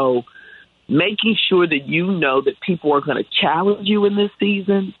so making sure that you know that people are going to challenge you in this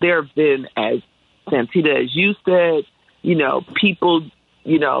season. There have been, as Santita, as you said, people,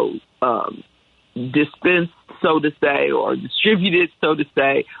 dispensed, so to say, or distributed, so to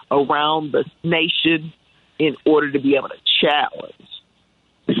say, around the nation in order to be able to challenge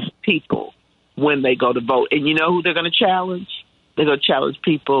people when they go to vote. And you know who they're going to challenge? They're going to challenge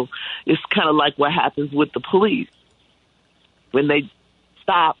people. It's kind of like what happens with the police. When they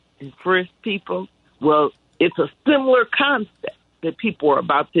stop and frisk people, well, it's a similar concept that people are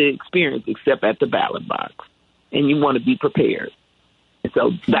about to experience, except at the ballot box. And you want to be prepared. And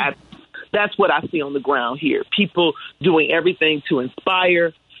so that's what I see on the ground here. People doing everything to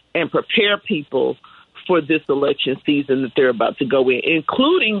inspire and prepare people for this election season that they're about to go in,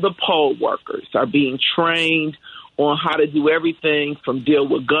 including the poll workers are being trained on how to do everything from deal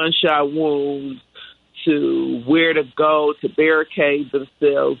with gunshot wounds to where to go to barricade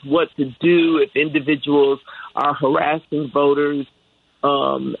themselves, what to do if individuals are harassing voters,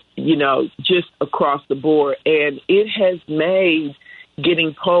 just across the board. And it has made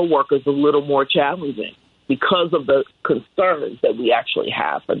getting poll workers a little more challenging because of the concerns that we actually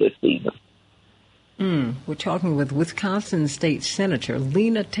have for this season. We're talking with Wisconsin State Senator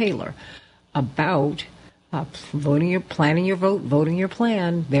Lena Taylor about planning your vote, voting your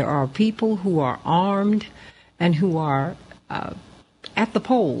plan. There are people who are armed and who are at the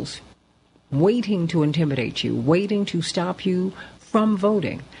polls waiting to intimidate you, waiting to stop you from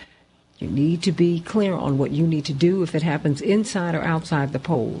voting. You need to be clear on what you need to do if it happens inside or outside the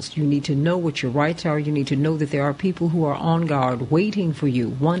polls. You need to know what your rights are. You need to know that there are people who are on guard waiting for you.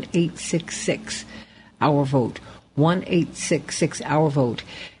 1-866-OUR-VOTE. 1-866-OUR-VOTE.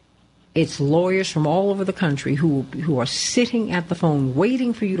 It's lawyers from all over the country who are sitting at the phone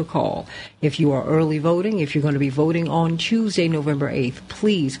waiting for you to call. If you are early voting, if you're going to be voting on Tuesday, November 8th,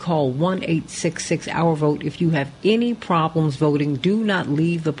 please call 1-866-OUR-VOTE. If you have any problems voting, do not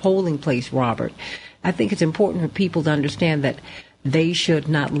leave the polling place, Robert. I think it's important for people to understand that they should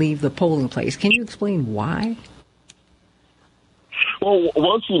not leave the polling place. Can you explain why? Well,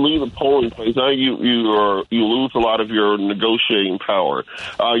 once you leave the polling place, now you lose a lot of your negotiating power.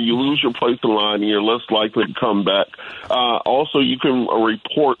 You lose your place in line, and you're less likely to come back. Also, you can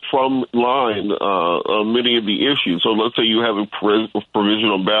report from line many of the issues. So let's say you have a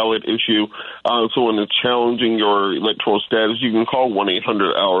provisional ballot issue. So when it's challenging your electoral status, you can call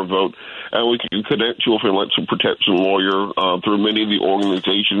 1-800-OUR-VOTE, and we can connect you with an election protection lawyer through many of the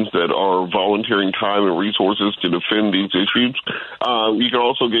organizations that are volunteering time and resources to defend these issues. You can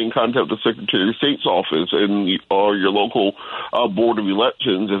also get in contact with the Secretary of State's office or your local Board of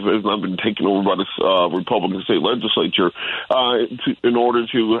Elections, if it's not been taken over by the Republican state legislature, in order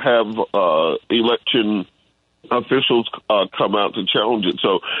to have election officials come out to challenge it.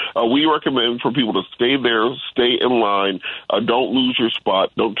 So we recommend for people to stay there, stay in line, don't lose your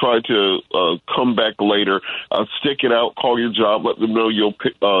spot, don't try to come back later, stick it out, call your job, let them know you'll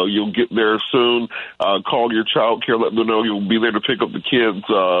get there soon, call your child care, let them know you'll be there to pick up the kids,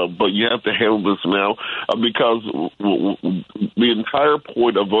 but you have to handle this now because the entire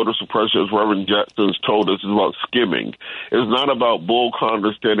point of voter suppression, as Reverend Jackson has told us, is about skimming. It's not about Bull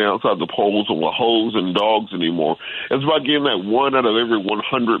Connor standing outside the polls with hose and dogs anymore. It's about getting that 1 out of every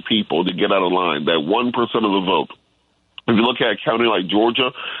 100 people to get out of line, that 1% of the vote. If you look at a county like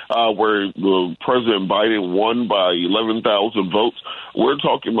Georgia, where President Biden won by 11,000 votes, we're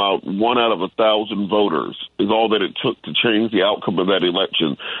talking about 1 out of 1,000 voters is all that it took to change the outcome of that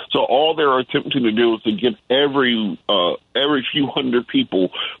election. So all they're attempting to do is to get every few hundred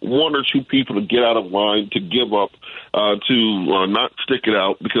people, 1 or 2 people to get out of line, to give up, to not stick it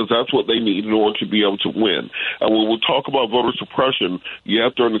out, because that's what they need in order to be able to win. And when we talk about voter suppression, you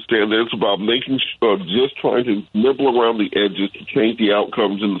have to understand that it's about just trying to nibble around the edges to change the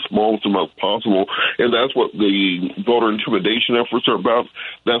outcomes in the smallest amount possible. And that's what the voter intimidation efforts are about.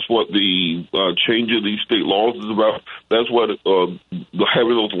 That's what the change of these state laws is about. That's what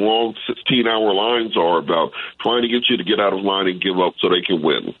having those long 16-hour lines are about, trying to get you to get out of line and give up so they can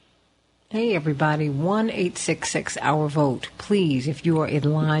win. Hey, everybody, 1-866-OUR-VOTE. Please, if you are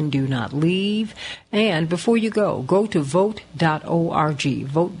in line, do not leave. And before you go to vote.org,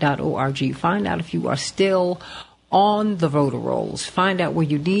 vote.org. Find out if you are still on the voter rolls. Find out where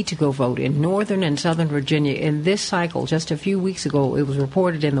you need to go vote in Northern and Southern Virginia. In this cycle, just a few weeks ago, it was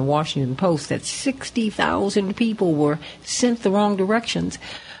reported in the Washington Post that 60,000 people were sent the wrong directions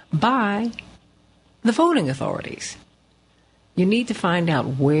by the voting authorities. You need to find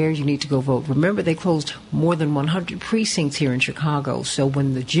out where you need to go vote. Remember, they closed more than 100 precincts here in Chicago. So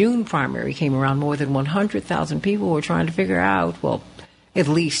when the June primary came around, more than 100,000 people were trying to figure out, well, at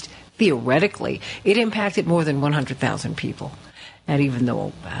least theoretically, it impacted more than 100,000 people. And even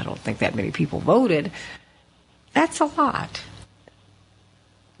though I don't think that many people voted, that's a lot.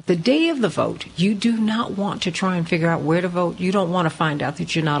 The day of the vote, you do not want to try and figure out where to vote. You don't want to find out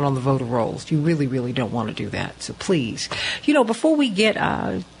that you're not on the voter rolls. You really, really don't want to do that. So please, before we get,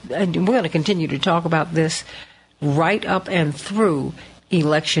 and we're going to continue to talk about this right up and through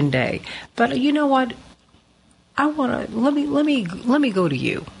Election Day. But you know what? I want to, let me go to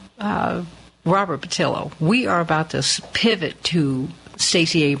you. Robert Patillo, we are about to pivot to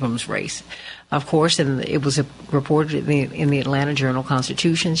Stacey Abrams' race. Of course, and it was reported in the Atlanta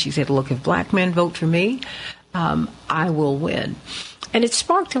Journal-Constitution. She said, look, if black men vote for me, I will win. And it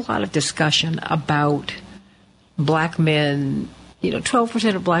sparked a lot of discussion about black men.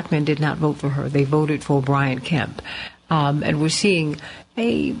 12% of black men did not vote for her. They voted for Brian Kemp. And we're seeing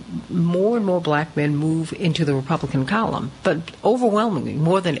more and more black men move into the Republican column. But overwhelmingly,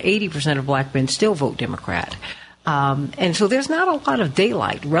 more than 80% of black men still vote Democrat. And so there's not a lot of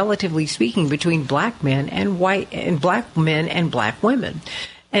daylight, relatively speaking, between black men and black men and black women.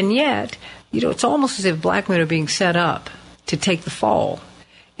 And yet, it's almost as if black men are being set up to take the fall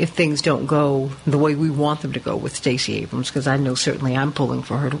if things don't go the way we want them to go with Stacey Abrams, because I know certainly I'm pulling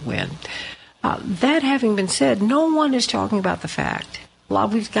for her to win. That having been said, no one is talking about the fact.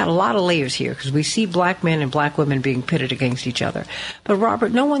 We've got a lot of layers here because we see black men and black women being pitted against each other. But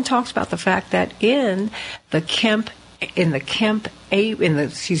Robert, no one talks about the fact that in the Kemp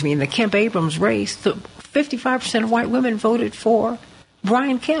Abrams race, 55% of white women voted for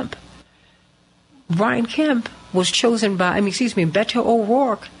Brian Kemp. Brian Kemp was chosen by, Beto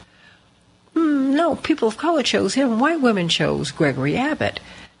O'Rourke. No, people of color chose him. White women chose Gregory Abbott.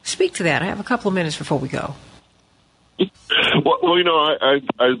 Speak to that. I have a couple of minutes before we go. Well, you know, I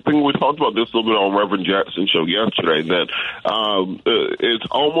think we talked about this a little bit on Reverend Jackson's show yesterday, that it's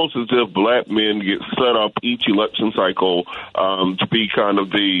almost as if black men get set up each election cycle to be kind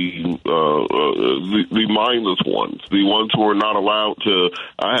of the mindless ones, the ones who are not allowed to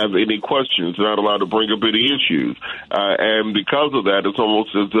have any questions, not allowed to bring up any issues. And because of that, it's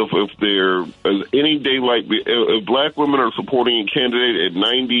almost as if there is any daylight, if black women are supporting a candidate at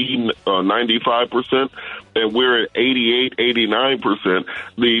 95%, and we're at 88, 89%,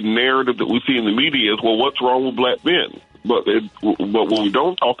 the narrative that we see in the media is, well, what's wrong with black men? But what we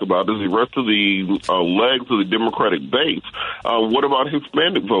don't talk about is the rest of the legs of the Democratic base. What about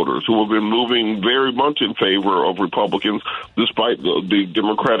Hispanic voters who have been moving very much in favor of Republicans despite the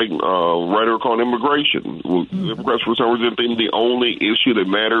Democratic rhetoric on immigration? Democrats, for some reason, think the only issue that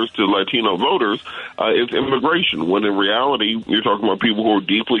matters to Latino voters is immigration, when in reality, you're talking about people who are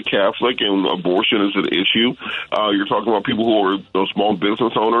deeply Catholic and abortion is an issue. You're talking about people who are small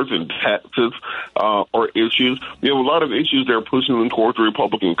business owners and taxes are issues. You have a lot of issues they're pushing them towards the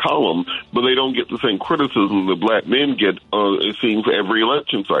Republican column, but they don't get the same criticism that black men get, it seems, every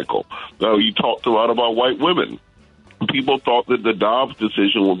election cycle. You talked a lot about white women. People thought that the Dobbs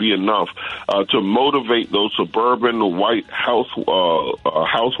decision would be enough to motivate those suburban white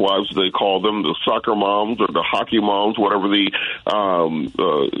housewives, they call them, the soccer moms or the hockey moms, whatever the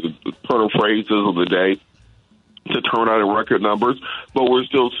turn of phrases of the day, to turn out in record numbers, but we're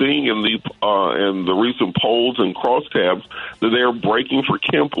still seeing in the recent polls and crosstabs that they're breaking for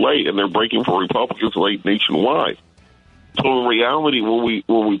Kemp late, and they're breaking for Republicans late nationwide. So in reality, when we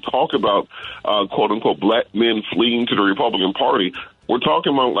talk about quote unquote black men fleeing to the Republican Party, we're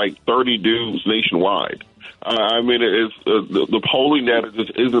talking about like 30 dudes nationwide. I mean, it's the polling data just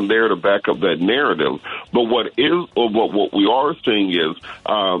isn't there to back up that narrative. But what we are seeing is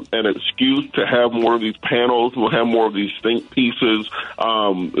an excuse to have more of these panels, we'll have more of these think pieces,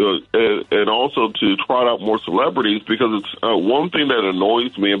 and also to trot out more celebrities, because it's one thing that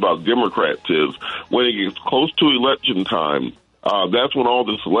annoys me about Democrats is when it gets close to election time, that's when all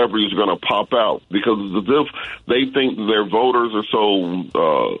the celebrities are going to pop out, because it's as if they think their voters are so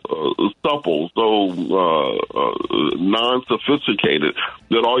supple, so non-sophisticated,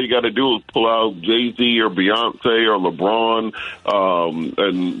 that all you got to do is pull out Jay-Z or Beyonce or LeBron,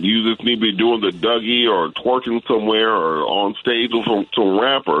 and you just need to be doing the Dougie or twerking somewhere or on stage with some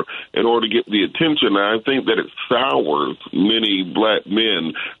rapper in order to get the attention. And I think that it sours many black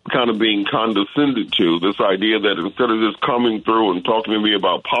men kind of being condescended to, this idea that instead of just coming through and talking to me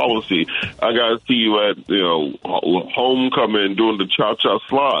about policy, I got to see you at, homecoming doing the cha-cha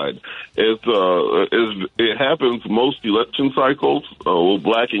slide. It happens most election cycles with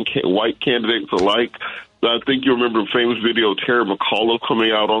black and white candidates alike. I think you remember the famous video of Terry McAuliffe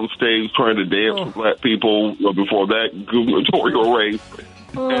coming out on stage trying to dance with black people before that gubernatorial race,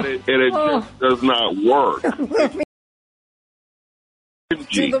 and it just does not work.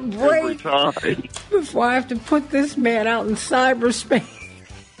 To the break before I have to put this man out in cyberspace.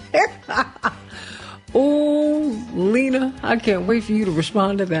 Oh, Lena, I can't wait for you to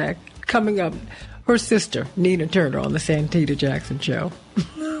respond to that. Coming up, her sister, Nina Turner, on the Santita Jackson Show.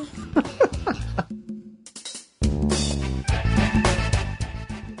 We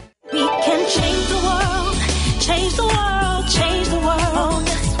can change the world, change the world, change the world.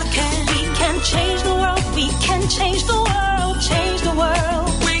 Yes, we can. We can change the world, we can change the world, change the world.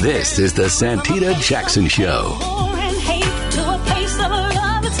 This is the Santita Jackson Show. War and hate to a place of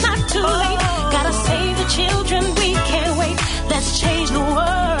love, it's not too late. Gotta save the children, we can't wait. Let's change the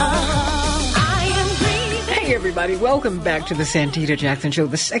world. Hey, everybody. Welcome back to the Santita Jackson Show,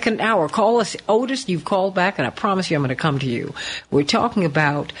 the second hour. Call us, Otis. You've called back, and I promise you I'm going to come to you. We're talking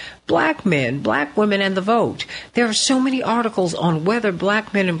about black men, black women, and the vote. There are so many articles on whether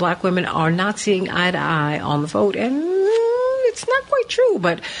black men and black women are not seeing eye to eye on the vote, and it's not quite true,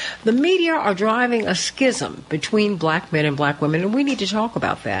 but the media are driving a schism between black men and black women, and we need to talk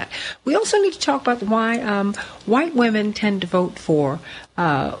about that. We also need to talk about why white women tend to vote for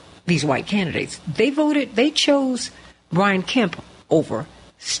these white candidates. They chose Brian Kemp over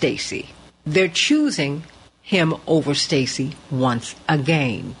Stacey. They're choosing him over Stacey once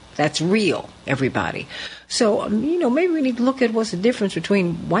again. That's real, everybody. So, maybe we need to look at what's the difference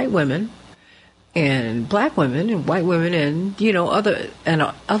between white women and black women and white women and,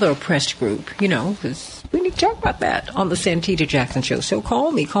 other oppressed group, because we need to talk about that on the Santita Jackson Show. So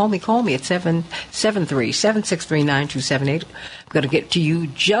call me at 773-763-9278. I'm going to get to you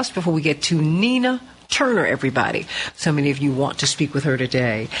just before we get to Nina Turner, everybody. So many of you want to speak with her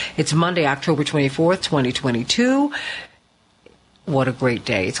today. It's Monday, October 24th, 2022. What a great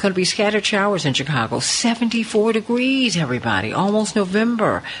day. It's going to be scattered showers in Chicago. 74 degrees, everybody. Almost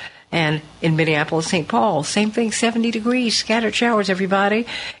November. And in Minneapolis, St. Paul, same thing, 70 degrees, scattered showers, everybody.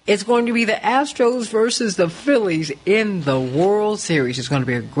 It's going to be the Astros versus the Phillies in the World Series. It's going to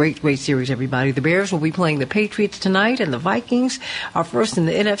be a great, great series, everybody. The Bears will be playing the Patriots tonight, and the Vikings are first in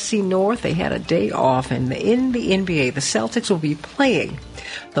the NFC North. They had a day off, and in the NBA, the Celtics will be playing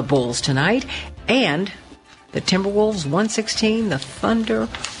the Bulls tonight, and the Timberwolves 116, the Thunder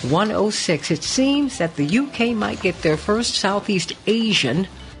 106. It seems that the UK might get their first Southeast Asian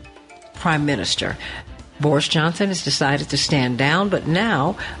Prime Minister. Boris Johnson has decided to stand down, but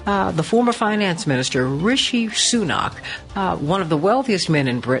now the former finance minister, Rishi Sunak, one of the wealthiest men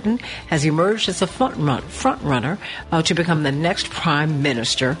in Britain, has emerged as a front runner to become the next Prime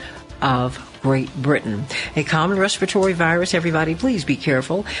Minister of Great Britain. A common respiratory virus, everybody please be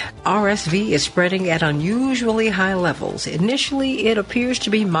careful. RSV is spreading at unusually high levels. Initially, it appears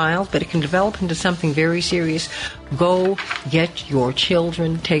to be mild, but it can develop into something very serious. Go get your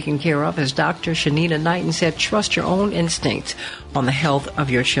children taken care of. As Dr. Shanina Knighton said, trust your own instincts on the health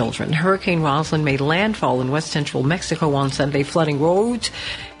of your children. Hurricane Rosalind made landfall in west central Mexico on Sunday, flooding roads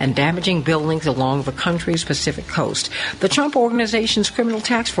and damaging buildings along the country's Pacific coast. The Trump Organization's criminal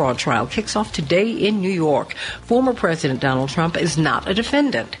tax fraud trial kicks off today in New York. Former President Donald Trump is not a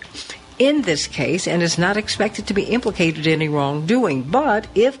defendant in this case and is not expected to be implicated in any wrongdoing. But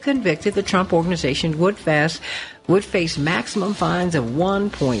if convicted, the Trump Organization would face maximum fines of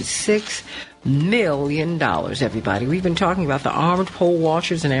 $1.6 million, everybody. We've been talking about the armed poll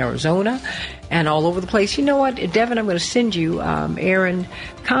watchers in Arizona and all over the place. You know what, Devin, I'm going to send you Aaron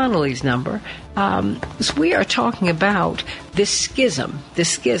Connolly's number. So we are talking about this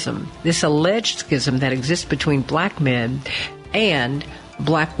alleged schism that exists between black men and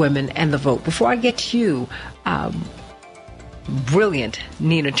black women and the vote. Before I get to you, brilliant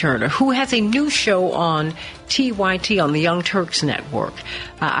Nina Turner, who has a new show on TYT on the Young Turks Network.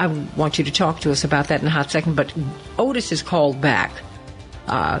 I want you to talk to us about that in a hot second, but Otis has called back.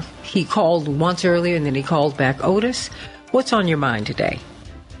 He called once earlier and then he called back. Otis, what's on your mind today?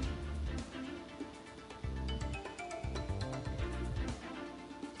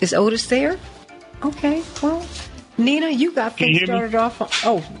 Is Otis there? Okay, well, Nina, you got things started off.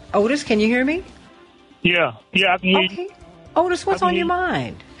 Oh, Otis, can you hear me? Yeah, I can hear you. Otis, what's on your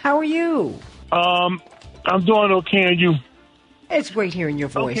mind? How are you? I'm doing okay, and you? It's great hearing your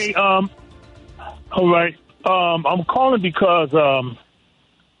voice. Okay, all right. I'm calling because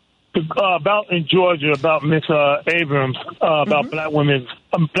about in Georgia, about Miss Abrams, about black women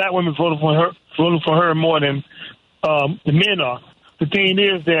voting for her more than the men are. The thing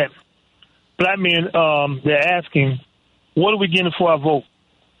is that black men, they're asking, what are we getting for our vote?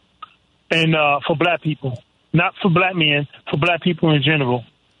 And for black people. Not for black men, for black people in general.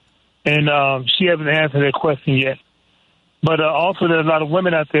 And she hasn't answered that question yet. But also there's a lot of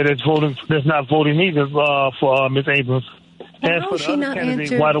women out there that's not voting either for Ms. Abrams. Well, how is she not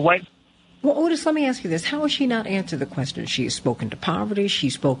answered? Well, Otis, let me ask you this. How has she not answered the question? She has spoken to poverty.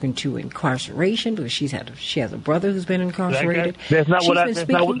 She's spoken to incarceration because she has a brother who's been incarcerated. That's not what I said.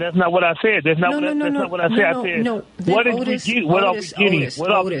 That's not what I said. I said, what are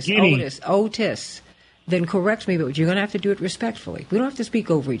we getting? Otis. Then correct me, but you're going to have to do it respectfully. We don't have to speak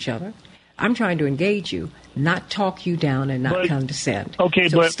over each other. I'm trying to engage you, not talk you down and not condescend. Okay,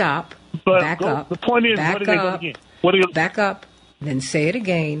 so stop, back up. The point is, what are they going to get? Back up, then say it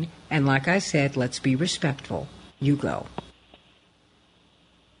again, and like I said, let's be respectful. You go.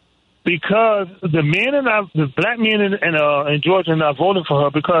 Because the black men in Georgia are not voting for her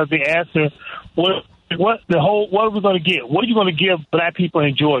because they asked her, what are we going to get? What are you going to give black people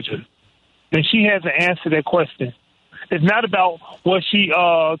in Georgia? And she hasn't answered that question. It's not about what she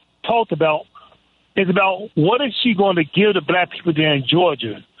talked about. It's about what is she going to give the black people there in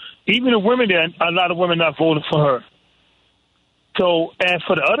Georgia. Even the women there, a lot of women not voting for her. So, as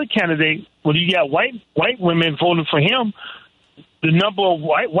for the other candidate, when you got white women voting for him, the number of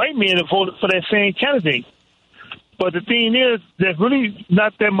white men have voted for that same candidate. But the thing is, there's really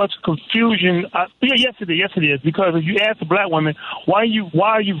not that much confusion. Yes, it is. Because if you ask a black woman, why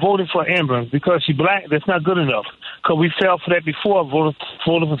are you voting for Abrams? Because she's black, that's not good enough. Because we fell for that before, voting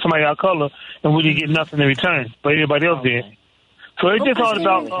for somebody of color, and we didn't get nothing in return. But everybody else did. So it's just all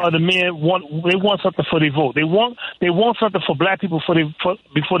about the men want something for their vote. They want something for black people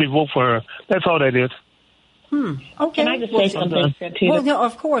before they vote for her. That's all that is. Okay. Can I just say something? Well, no,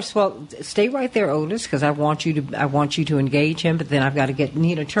 of course. Well, stay right there, Otis, because I want you to engage him. But then I've got to get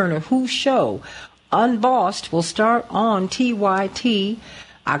Nina Turner, whose show, Unbossed, will start on TYT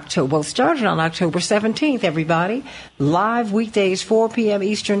It started on October 17th, everybody. Live weekdays, 4 p.m.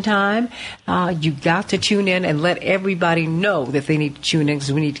 Eastern Time. You got to tune in and let everybody know that they need to tune in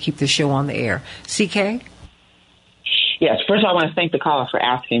because we need to keep the show on the air. CK? Yes, first I want to thank the caller for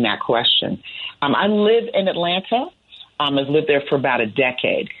asking that question. I live in Atlanta. I've lived there for about a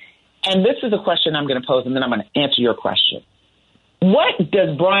decade. And this is a question I'm going to pose, and then I'm going to answer your question. What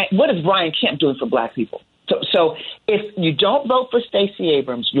is Brian Kemp doing for black people? So if you don't vote for Stacey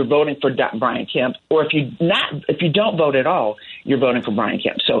Abrams, you're voting for Brian Kemp, or if you don't vote at all, you're voting for Brian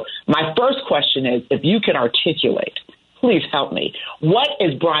Kemp. So my first question is, if you can articulate, please help me. What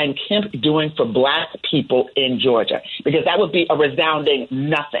is Brian Kemp doing for black people in Georgia? Because that would be a resounding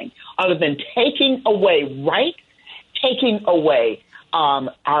nothing other than taking away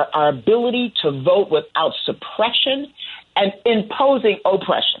our ability to vote without suppression and imposing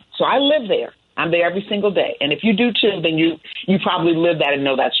oppression. So I live there. I'm there every single day. And if you do too, then you probably live that and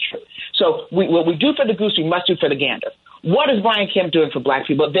know that's true. So what we do for the goose, we must do for the gander. What is Brian Kemp doing for black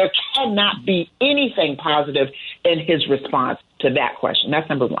people? There cannot be anything positive in his response to that question. That's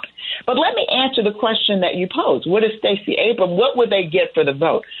number one. But let me answer the question that you posed. What is Stacey Abrams? What would they get for the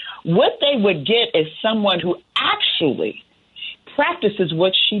vote? What they would get is someone who actually practices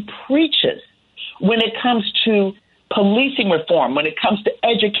what she preaches when it comes to policing reform, when it comes to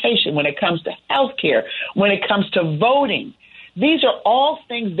education, when it comes to health care, when it comes to voting. These are all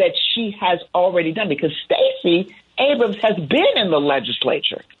things that she has already done because Stacey Abrams has been in the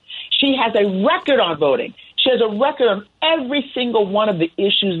legislature. She has a record on voting. She has a record on every single one of the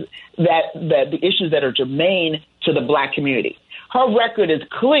issues that are germane to the black community. Her record is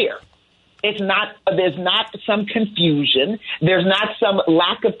clear. There's not some confusion. There's not some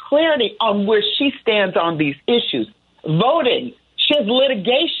lack of clarity on where she stands on these issues. Voting. She has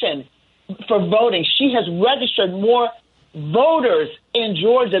litigation for voting. She has registered more voters in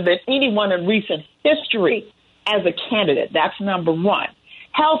Georgia than anyone in recent history as a candidate. That's number one.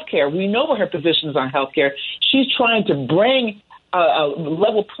 Healthcare. We know what her position is on healthcare. She's trying to bring a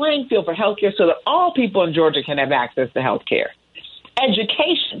level playing field for healthcare so that all people in Georgia can have access to healthcare.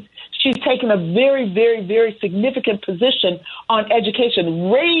 Education. She's taken a very, very, very significant position on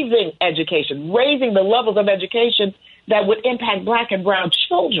education, raising the levels of education that would impact black and brown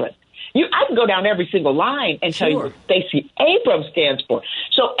children. I can go down every single line and tell you what Stacey Abrams stands for.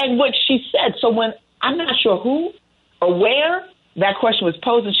 So, and what she said. So when I'm not sure who or where that question was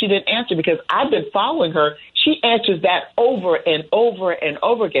posed and she didn't answer because I've been following her. She answers that over and over and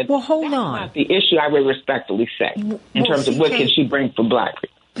over again. Well, hold on. That's not the issue, I would respectfully say, in terms of what can she bring for black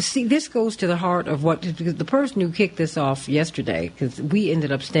people. See, this goes to the heart of because the person who kicked this off yesterday, because we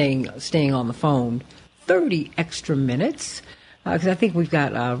ended up staying on the phone 30 extra minutes, because I think we've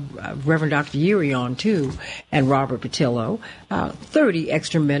got Reverend Dr. Yeary on too, and Robert Patillo, 30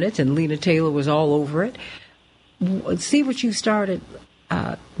 extra minutes, and Lena Taylor was all over it. See what you started,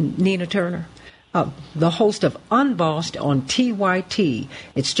 Nina Turner? The host of Unbossed on TYT.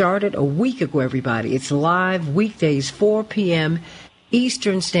 It started a week ago, everybody. It's live weekdays, 4 p.m.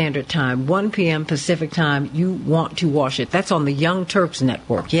 Eastern Standard Time, 1 p.m. Pacific Time. You want to watch it. That's on the Young Turks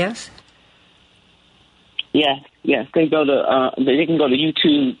Network, yes? Yes. They can go to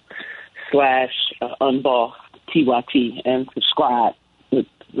YouTube/Unbossed TYT and subscribe. Would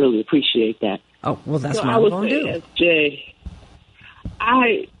really appreciate that. Oh, well, that's what I'm going to do. Jay,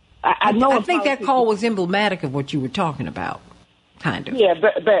 I know. I think that call was emblematic of what you were talking about. Kind of. Yeah,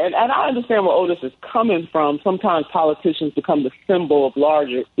 but and I understand where Otis is coming from. Sometimes politicians become the symbol of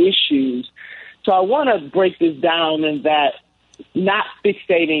larger issues. So I want to break this down in that not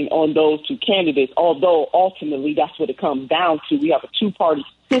fixating on those two candidates, although ultimately that's what it comes down to. We have a two-party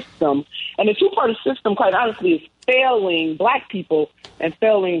system, and the two-party system, quite honestly, is failing black people and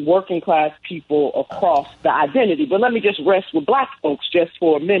failing working-class people across the identity. But let me just rest with black folks just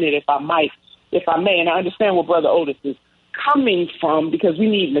for a minute, if I may. And I understand where Brother Otis is coming from because we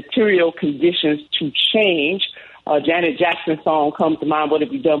need material conditions to change. Janet Jackson's song comes to mind, "What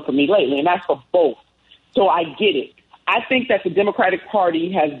Have You Done For Me Lately?" And that's for both. So I get it. I think that the Democratic Party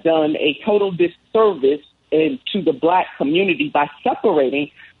has done a total disservice to the black community by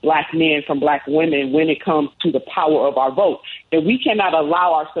separating black men from black women when it comes to the power of our vote. And we cannot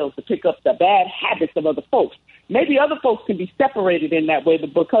allow ourselves to pick up the bad habits of other folks. Maybe other folks can be separated in that way,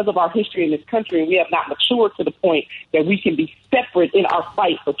 but because of our history in this country, and we have not matured to the point that we can be separate in our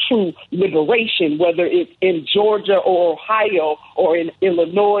fight for true liberation, whether it's in Georgia or Ohio or in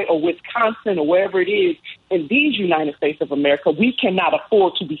Illinois or Wisconsin or wherever it is, in these United States of America, we cannot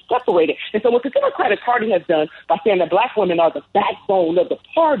afford to be separated. And so what the Democratic Party has done by saying that black women are the backbone of the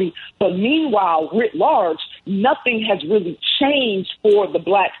party, but meanwhile, writ large, nothing has really changed for the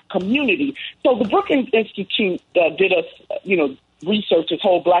black community. So the Brookings Institute did a, research this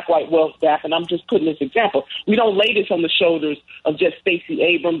whole black-white wealth gap, and I'm just putting this example. We don't lay this on the shoulders of just Stacey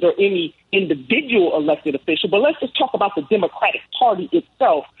Abrams or any individual elected official, but let's just talk about the Democratic Party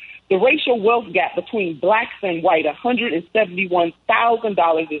itself. The racial wealth gap between blacks and white,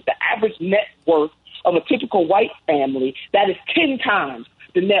 $171,000 is the average net worth of a typical white family. That is 10 times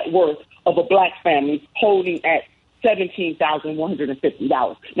the net worth of a black family, holding at $17,150.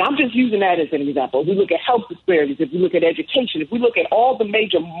 Now, I'm just using that as an example. If we look at health disparities, if we look at education, if we look at all the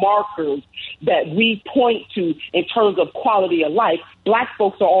major markers that we point to in terms of quality of life, black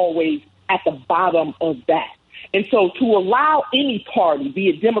folks are always at the bottom of that. And so to allow any party, be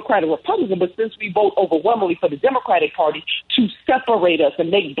it Democrat or Republican, but since we vote overwhelmingly for the Democratic Party, to separate us and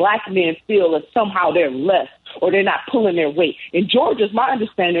make black men feel that somehow they're less or they're not pulling their weight. In Georgia, it's my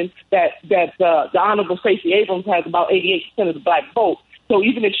understanding that the Honorable Stacey Abrams has about 88% of the black vote. So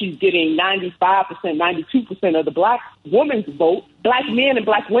even if she's getting 95%, 92% of the black woman's vote, black men and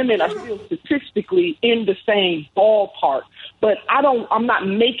black women are still statistically in the same ballpark. But I'm not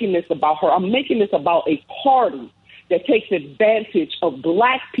making this about her. I'm making this about a party that takes advantage of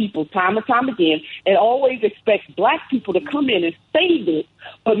black people time and time again and always expects black people to come in and save it.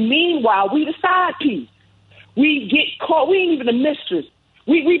 But meanwhile, we the side piece. We get called. We ain't even the mistress.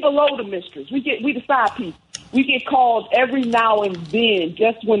 We below the mistress. We the side piece. We get called every now and then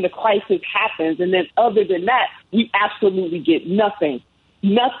just when the crisis happens. And then other than that, we absolutely get nothing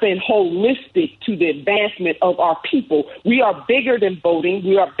holistic to the advancement of our people. We are bigger than voting.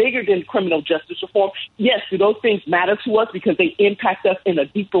 We are bigger than criminal justice reform. Yes, do those things matter to us because they impact us in a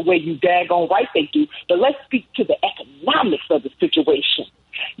deeper way? You daggone right they do. But let's speak to the economics of the situation.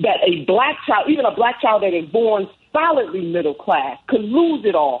 That a black child, even a black child that is born solidly middle class, could lose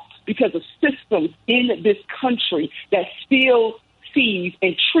it all because of systems in this country that still sees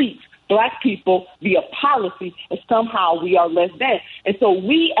and treats black people via policy as somehow we are less than. And so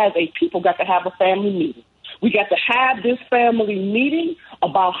we as a people got to have a family meeting. We got to have this family meeting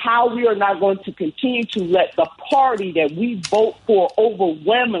about how we are not going to continue to let the party that we vote for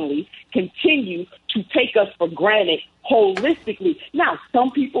overwhelmingly continue to take us for granted holistically. Now,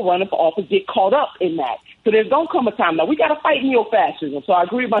 some people running for office get caught up in that. So there's going to come a time. Now, we got to fight neo-fascism. So I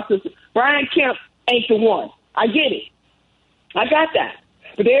agree with my sister. Brian Kemp ain't the one. I get it. I got that.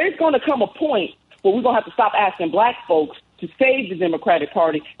 But there is going to come a point where we're going to have to stop asking black folks to save the Democratic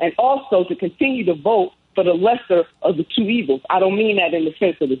Party and also to continue to vote for the lesser of the two evils. I don't mean that in the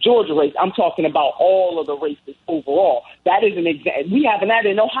sense of the Georgia race. I'm talking about all of the races overall. That is an example. We have that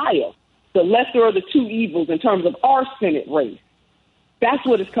in Ohio. The lesser of the two evils in terms of our Senate race. That's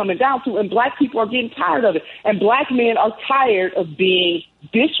what it's coming down to. And black people are getting tired of it. And black men are tired of being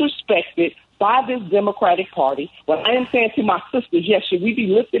disrespected by this Democratic Party. What I am saying to my sisters, yes, should we be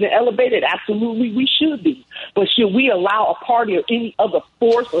lifted and elevated? Absolutely, we should be. But should we allow a party or any other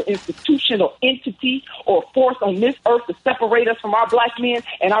force or institution or entity or force on this earth to separate us from our black men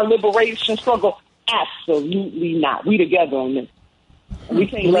and our liberation struggle? Absolutely not. We together on this. We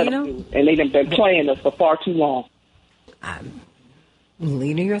can't let them do it. And they've been playing us for far too long.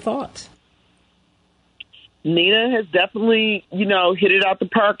 Lena, your thoughts? Nina has definitely, hit it out the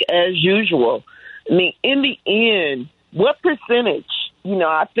park as usual. I mean, in the end, what percentage,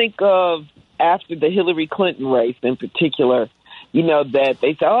 I think of after the Hillary Clinton race in particular, that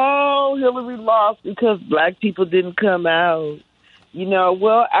they say, oh, Hillary lost because black people didn't come out.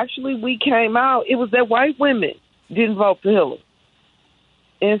 Well, actually, we came out. It was that white women didn't vote for Hillary.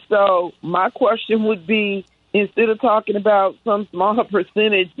 And so my question would be, instead of talking about some small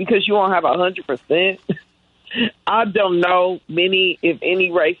percentage because you won't have 100%, I don't know many, if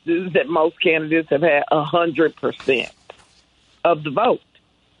any, races that most candidates have had 100% of the vote.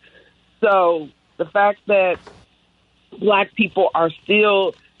 So the fact that black people are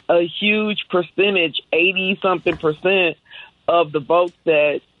still a huge percentage, 80-something% of the votes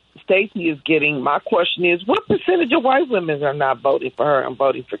that Stacey is getting, my question is, what percentage of white women are not voting for her and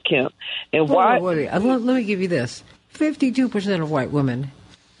voting for Kemp? And why? Let me give you this. 52% of white women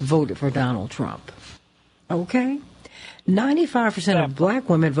voted for Donald Trump. Okay? 95% of black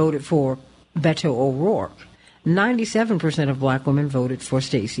women voted for Beto O'Rourke. 97% of black women voted for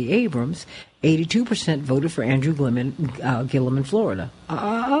Stacey Abrams. 82% voted for Andrew Gillum in Florida.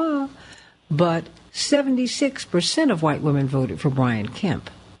 But 76% of white women voted for Brian Kemp.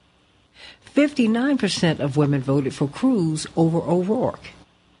 59% of women voted for Cruz over O'Rourke.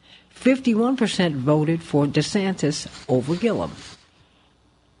 51% voted for DeSantis over Gillum.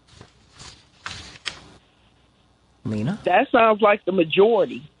 Lena? That sounds like the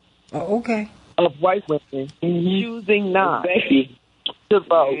majority. Oh, okay. Of white women choosing not to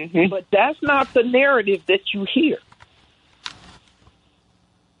vote. But that's not the narrative that you hear.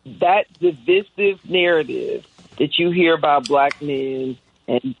 That divisive narrative that you hear about black men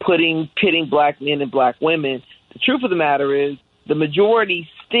and pitting black men and black women, the truth of the matter is the majority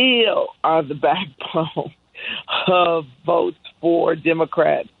still are the backbone of votes for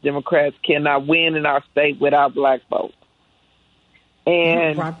Democrats. Democrats cannot win in our state without black votes.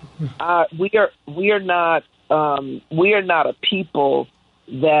 And we are not a people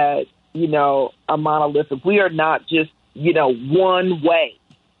that, are monolithic. We are not just, one way.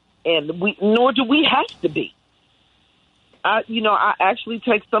 And nor do we have to be. I actually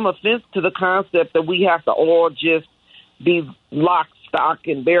take some offense to the concept that we have to all just be lock, stock,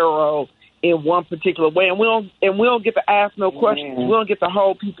 and barrel in one particular way, and we don't get to ask no questions. We don't get to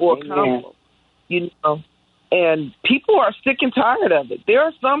hold people accountable. And people are sick and tired of it. There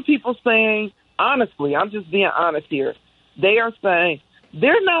are some people saying, honestly, I'm just being honest here. They are saying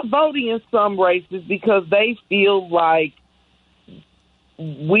they're not voting in some races because they feel like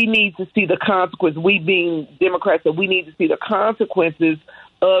we need to see the consequence. We being Democrats, that we need to see the consequences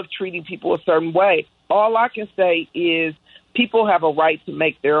of treating people a certain way. All I can say is people have a right to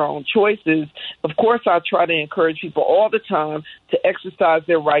make their own choices. Of course, I try to encourage people all the time to exercise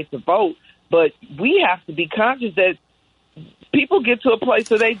their right to vote, but we have to be conscious that people get to a place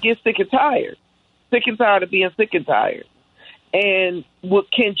where they get sick and tired of being sick and tired, and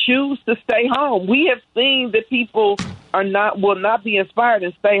can choose to stay home. We have seen that people will not be inspired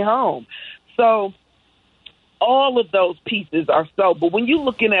and stay home. So all of those pieces are so. But when you're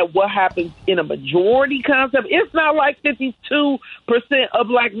looking at what happens in a majority concept, it's not like 52% of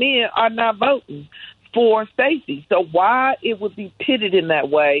black men are not voting for Stacey. So why it would be pitted in that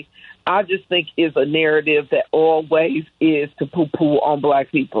way, I just think is a narrative that always is to poo-poo on black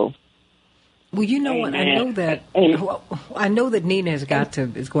people. Well, you know what? I know that Nina is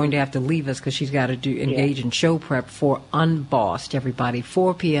going to have to leave us because she's got to engage in show prep for Unbossed. Everybody,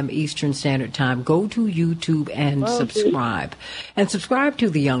 4 p.m. Eastern Standard Time. Go to YouTube and subscribe, and subscribe to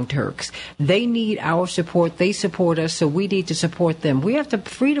the Young Turks. They need our support. They support us, so we need to support them. We have to.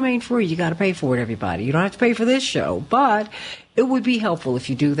 Freedom ain't free. You got to pay for it. Everybody, you don't have to pay for this show, but it would be helpful if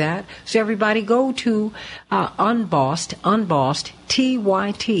you do that. So everybody go to Unbossed,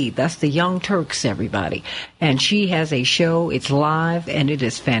 TYT. That's the Young Turks, everybody. And she has a show. It's live, and it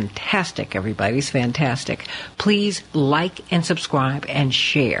is fantastic, everybody. It's fantastic. Please like and subscribe and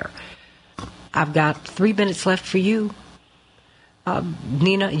share. I've got 3 minutes left for you.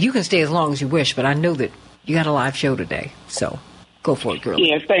 Nina, you can stay as long as you wish, but I know that you got a live show today. So go for it, girl.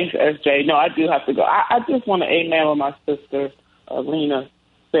 Yeah, thanks, SJ. No, I do have to go. I just want to amen what my sister, Lena,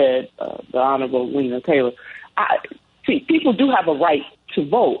 said, the Honorable Lena Taylor. See, people do have a right to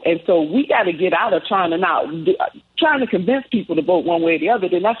vote, and so we got to get out of trying to convince people to vote one way or the other.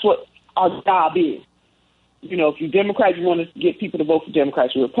 Then that's what our job is. If you're Democrat, you want to get people to vote for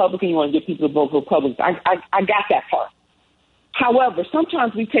Democrats. You're Republican, you want to get people to vote for Republicans. I got that part. However,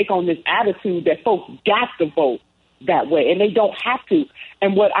 sometimes we take on this attitude that folks got to vote that way, and they don't have to.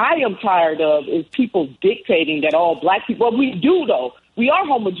 And what I am tired of is people dictating that all black people, well, we do though. We are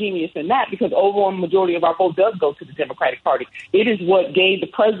homogeneous in that because overall majority of our vote does go to the Democratic Party. It is what gave this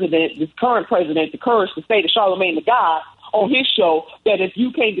current president, the courage to say to Charlamagne the God on his show that if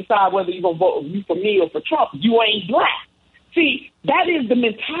you can't decide whether you're going to vote for me or for Trump, you ain't black. See, that is the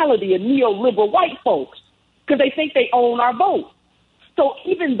mentality of neoliberal white folks because they think they own our vote. So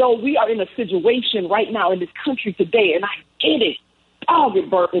even though we are in a situation right now in this country today, and I get it,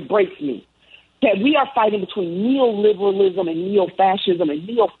 it breaks me, that we are fighting between neoliberalism and neo-fascism, and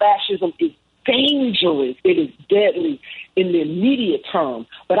neo-fascism is dangerous. It is deadly in the immediate term.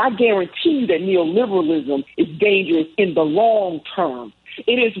 But I guarantee you that neoliberalism is dangerous in the long term.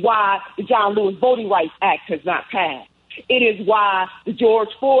 It is why the John Lewis Voting Rights Act has not passed. It is why the George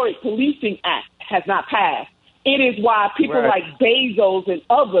Floyd Policing Act has not passed. It is why people like Bezos and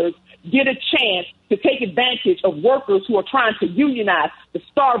others get a chance to take advantage of workers who are trying to unionize, the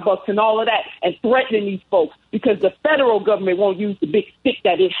Starbucks and all of that, and threatening these folks because the federal government won't use the big stick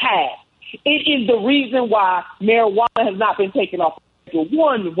that it has. It is the reason why marijuana has not been taken off Schedule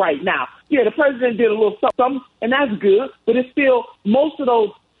 1 right now. Yeah, the president did a little something, and that's good, but it's still most of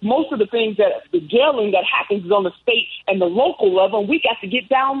the things that the jailing that happens is on the state and the local level, and we got to get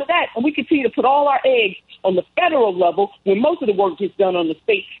down to that. And we continue to put all our eggs on the federal level when most of the work gets done on the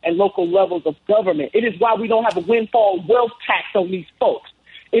state and local levels of government. It is why we don't have a windfall wealth tax on these folks.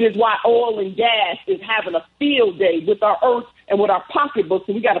 It is why oil and gas is having a field day with our earth and with our pocketbooks.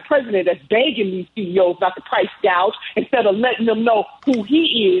 And we got a president that's begging these CEOs not to price gouge instead of letting them know who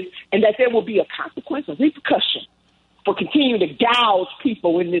he is and that there will be a consequence, a repercussion for continuing to gouge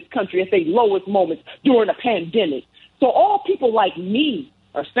people in this country at their lowest moments during a pandemic. So all people like me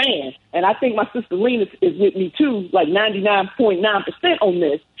are saying, and I think my sister Lena is with me too, like 99.9% on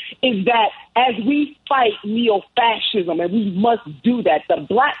this, is that as we fight neo-fascism, and we must do that, the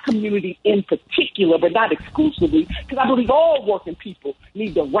black community in particular, but not exclusively, because I believe all working people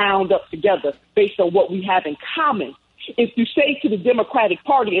need to round up together based on what we have in common. If you say to the Democratic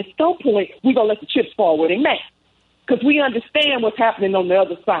Party, at some point, we're going to let the chips fall where they may, because we understand what's happening on the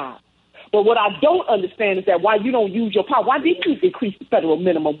other side. But what I don't understand is that why you don't use your power. Why didn't you increase the federal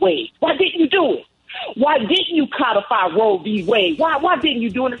minimum wage? Why didn't you do it? Why didn't you codify Roe v. Wade? Why didn't you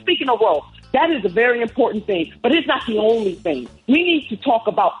do it? And speaking of Roe, that is a very important thing, but it's not the only thing. We need to talk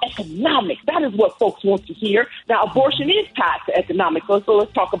about economics. That is what folks want to hear. Now, abortion is tied to economics, so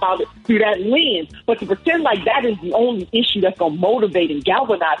let's talk about it through that lens. But to pretend like that is the only issue that's going to motivate and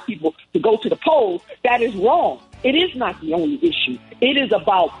galvanize people to go to the polls, that is wrong. It is not the only issue. It is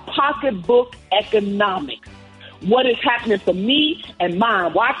about pocketbook economics. What is happening for me and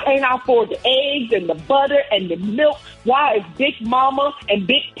mine? Why can't I afford the eggs and the butter and the milk? Why is Big Mama and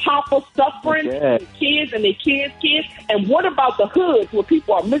Big Papa suffering? The kids and their kids' kids? And what about the hoods where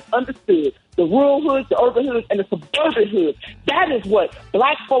people are misunderstood? The rural hoods, the urban hoods, and the suburban hoods. That is what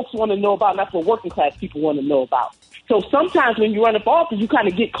black folks want to know about, and that's what working class people want to know about. So sometimes when you run for office, you kind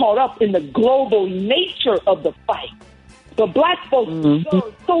of get caught up in the global nature of the fight. But black folks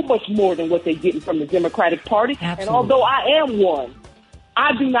deserve so much more than what they're getting from the Democratic Party. Absolutely. And although I am one,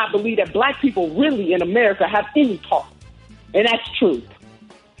 I do not believe that black people really in America have any party. And that's true.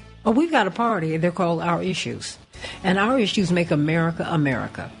 Well, we've got a party. They're called Our Issues. And Our Issues make America,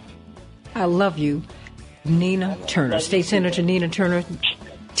 America. I love you, Nina Turner. State Senator Nina Turner,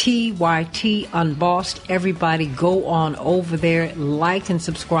 TYT Unbossed. Everybody go on over there, like and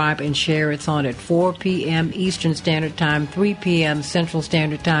subscribe and share. It's on at 4 p.m. Eastern Standard Time, 3 p.m. Central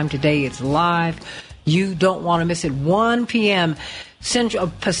Standard Time. Today it's live. You don't want to miss it. 1 p.m.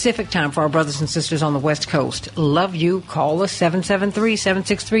 Central Pacific Time for our brothers and sisters on the West Coast. Love you. Call us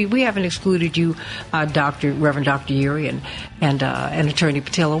 773-763. We haven't excluded you, Reverend Dr. Yuri and Attorney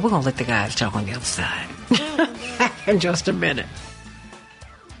Patilla. We're going to let the guys talk on the other side in just a minute.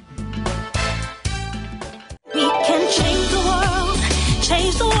 We can change the world,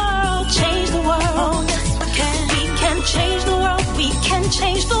 change the world, change the world. Yes, we can change the world, we can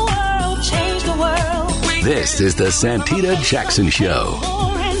change the world, change the world. This is the Santita Jackson Show.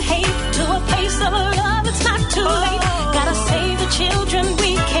 War and hate to a place of love, it's not too late. Gotta save the children,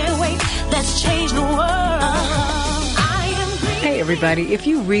 we can't wait. Let's change the world. Hey, everybody, if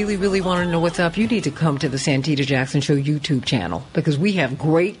you really, really want to know what's up, you need to come to the Santita Jackson Show YouTube channel because we have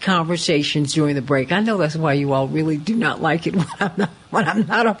great conversations during the break. I know that's why you all really do not like it when I'm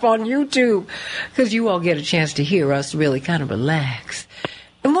not up on YouTube, because you all get a chance to hear us really kind of relax.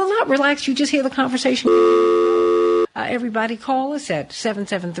 And we'll not relax, you just hear the conversation. Everybody call us at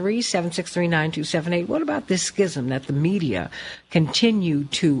 773-763-9278. What about this schism that the media continue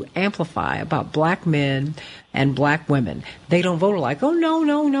to amplify about black men and black women? They don't vote alike. Oh, no.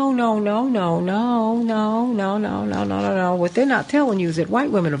 What they're not telling you is that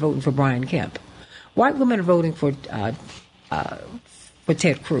white women are voting for Brian Kemp. White women are voting for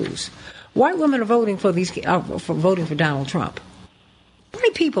Ted Cruz. White women are voting for voting for Donald Trump.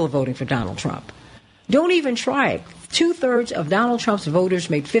 White people are voting for Donald Trump. Don't even try it. 2/3 of Donald Trump's voters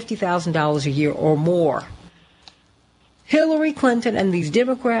made $50,000 a year or more. Hillary Clinton and these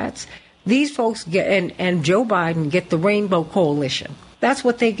Democrats, these folks get, and Joe Biden get the Rainbow Coalition. That's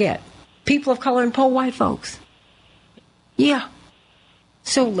what they get. People of color and poor white folks. Yeah.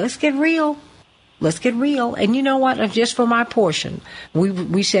 So let's get real. Let's get real. And you know what? Just for my portion,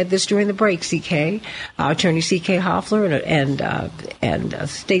 we said this during the break, CK, Attorney C.K. Hoffler and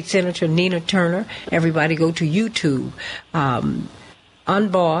State Senator Nina Turner. Everybody go to YouTube,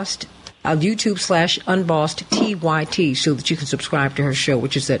 Unbossed, YouTube/Unbossed TYT, so that you can subscribe to her show,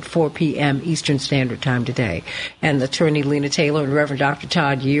 which is at 4 p.m. Eastern Standard Time today. And Attorney Lena Taylor and Reverend Dr.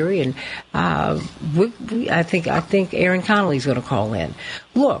 Todd Yuri. And I think Aaron Connolly is going to call in.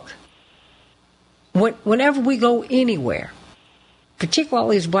 Look. Whenever we go anywhere,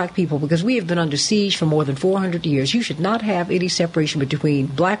 particularly as black people, because we have been under siege for more than 400 years, you should not have any separation between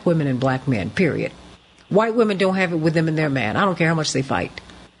black women and black men, period. White women don't have it with them and their man. I don't care how much they fight.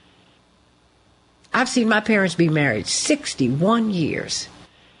 I've seen my parents be married 61 years.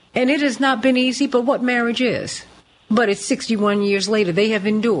 And it has not been easy, but what marriage is? But it's 61 years later. They have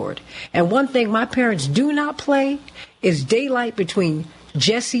endured. And one thing my parents do not play is daylight between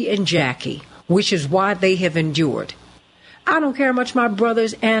Jesse and Jackie, which is why they have endured. I don't care how much my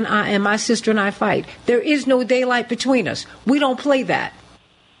brothers and my sister and I fight. There is no daylight between us. We don't play that.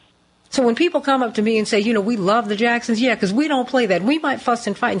 So when people come up to me and say, we love the Jacksons, yeah, because we don't play that. We might fuss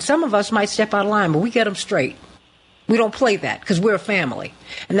and fight, and some of us might step out of line, but we get them straight. We don't play that because we're a family.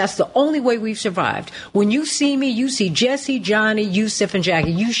 And that's the only way we've survived. When you see me, you see Jesse, Johnny, Yusuf, and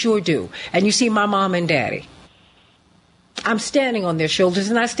Jackie. You sure do. And you see my mom and daddy. I'm standing on their shoulders,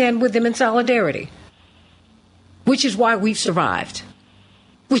 and I stand with them in solidarity. Which is why we've survived.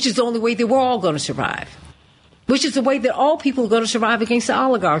 Which is the only way that we're all going to survive. Which is the way that all people are going to survive against the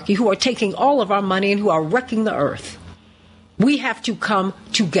oligarchy who are taking all of our money and who are wrecking the earth. We have to come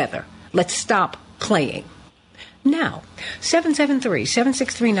together. Let's stop playing. Now,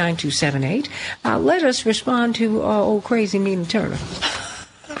 773-763-9278. Let us respond to old crazy Nina Turner.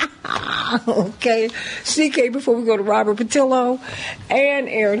 Okay. CK, before we go to Robert Patillo and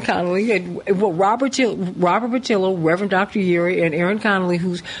Aaron Connolly. Well, Robert Patillo, Reverend Dr. Yuri, and Aaron Connolly,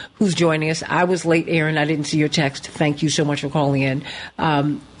 who's joining us. I was late, Aaron. I didn't see your text. Thank you so much for calling in.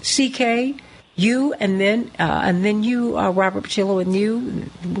 CK, you, and then you, Robert Patillo, and you.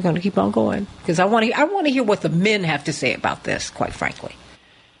 We're going to keep on going because I want to hear what the men have to say about this, quite frankly.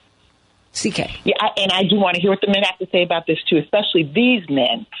 CK. Yeah, and I do want to hear what the men have to say about this, too, especially these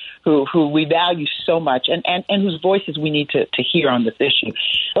men who we value so much and whose voices we need to hear on this issue.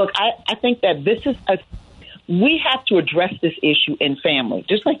 Look, I think that we have to address this issue in family.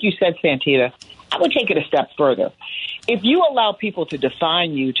 Just like you said, Santita, I would take it a step further. If you allow people to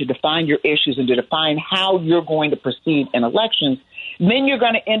define you, to define your issues, and to define how you're going to proceed in elections, then you're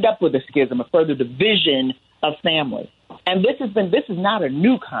going to end up with a schism, a further division of family. And this is not a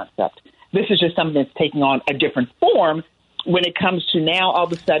new concept. This is just something that's taking on a different form when it comes to now all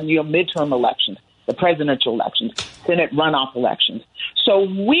of a sudden midterm elections, the presidential elections, Senate runoff elections. So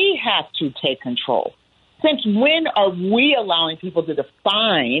we have to take control. Since when are we allowing people to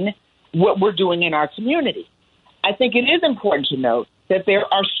define what we're doing in our community? I think it is important to note that there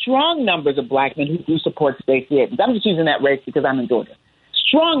are strong numbers of black men who do support Stacey Abrams. I'm just using that race because I'm in Georgia.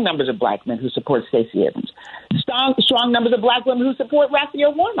 Strong numbers of black men who support Stacey Abrams. Strong numbers of black women who support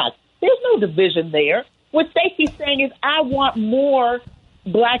Raphael Warnock. There's no division there. What Stacey's saying is, I want more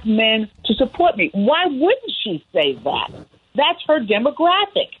black men to support me. Why wouldn't she say that? That's her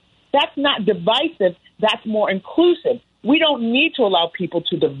demographic. That's not divisive. That's more inclusive. We don't need to allow people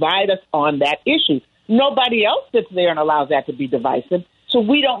to divide us on that issue. Nobody else sits there and allows that to be divisive, so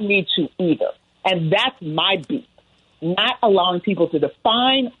we don't need to either. And that's my beat. Not allowing people to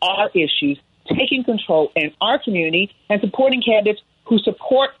define our issues, taking control in our community, and supporting candidates who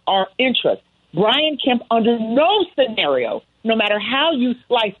support our interests. Brian Kemp, under no scenario, no matter how you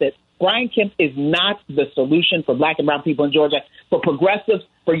slice it, Brian Kemp is not the solution for black and brown people in Georgia, for progressives,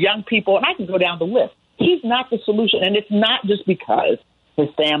 for young people, and I can go down the list. He's not the solution, and it's not just because his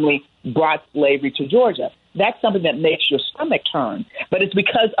family brought slavery to Georgia. That's something that makes your stomach turn, but it's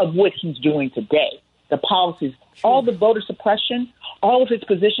because of what he's doing today. The policies, all the voter suppression, all of his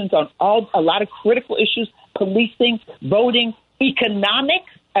positions on a lot of critical issues, policing, voting,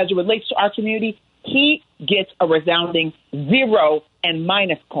 economics as it relates to our community, he gets a resounding 0 and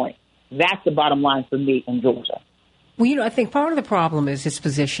minus point. That's the bottom line for me in Georgia. Well, I think part of the problem is his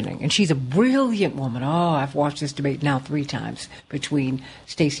positioning, and she's a brilliant woman. Oh, I've watched this debate now 3 times between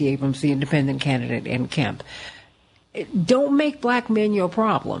Stacey Abrams, the independent candidate, and Kemp. Don't make black men your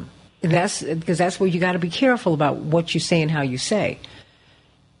problem. Because that's where you got to be careful about what you say and how you say.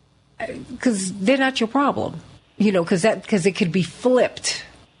 Because they're not your problem. Because it could be flipped.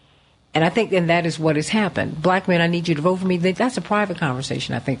 And I think then that is what has happened. Black men, I need you to vote for me. That's a private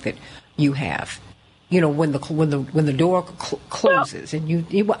conversation I think that you have. When the door closes and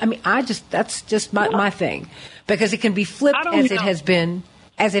that's just my thing. Because it can be flipped as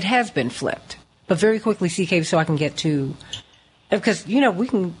it has been flipped. But very quickly, CK, so I can get to, because, we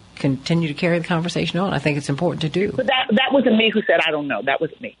can continue to carry the conversation on. I think it's important to do. But that wasn't me who said I don't know. That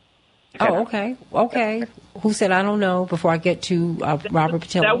wasn't me. Oh, okay. Who said I don't know before I get to Robert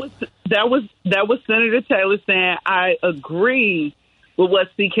Patillo? That was Senator Taylor saying I agree with what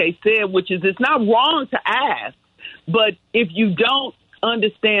CK said, which is it's not wrong to ask, but if you don't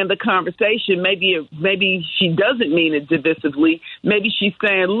understand the conversation, maybe she doesn't mean it divisively. Maybe she's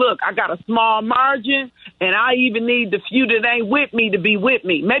saying, look, I got a small margin, and I even need the few that ain't with me to be with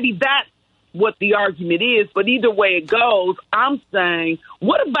me. Maybe that's what the argument is, but either way it goes, I'm saying,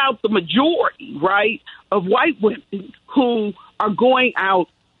 what about the majority, right, of white women who are going out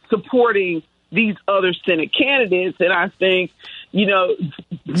supporting these other Senate candidates, and I think, you know,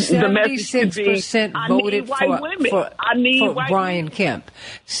 the message should be, 76% voted for Brian Kemp.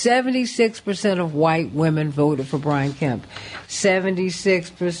 76% of white women voted for Brian Kemp.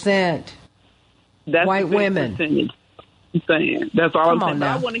 76%. That's white women. Percentage. I'm saying. That's all I'm saying.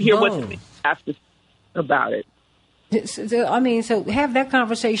 Now. I want to hear what Boom. they have to say about it. I mean, so have that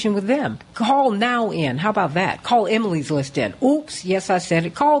conversation with them. Call now in. How about that? Call Emily's List in. Oops, yes, I said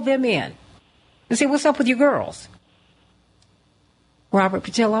it. Call them in and say, what's up with your girls? Robert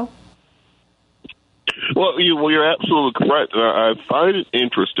Patillo? Well, you're absolutely correct. I find it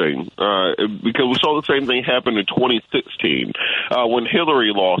interesting because we saw the same thing happen in 2016 when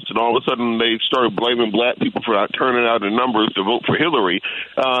Hillary lost, and all of a sudden they started blaming black people for not turning out in numbers to vote for Hillary.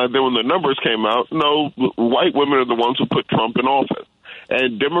 Then when the numbers came out, no, white women are the ones who put Trump in office.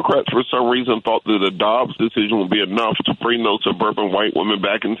 And Democrats, for some reason, thought that the Dobbs decision would be enough to bring those suburban white women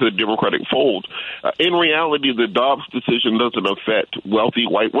back into the Democratic fold. In reality, the Dobbs decision doesn't affect wealthy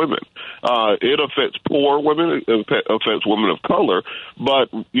white women. It affects poor women. It affects women of color.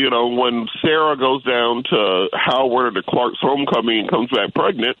 But, you know, when Sarah goes down to Howard or to Clark's homecoming and comes back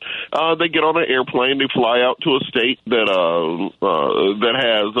pregnant, they get on an airplane. They fly out to a state that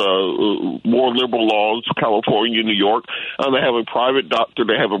has more liberal laws, California, New York. They have a private doctor.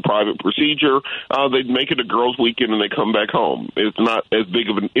 They have a private procedure. They make it a girls' weekend and they come back home. It's not as big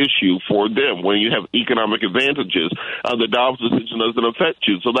of an issue for them when you have economic advantages. The Dobbs decision doesn't affect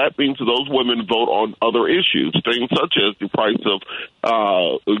you. So that means those women vote on other issues, things such as the price of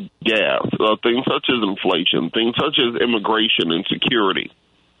gas, things such as inflation, things such as immigration and security.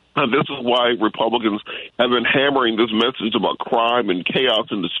 This is why Republicans have been hammering this message about crime and chaos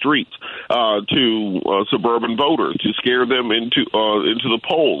in the streets to suburban voters to scare them into the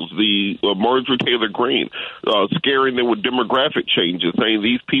polls. The Marjorie Taylor Greene scaring them with demographic changes, saying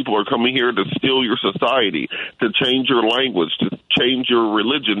these people are coming here to steal your society, to change your language, to change your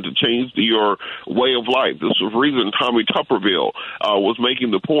religion, to change your way of life. This was the reason Tommy Tuberville was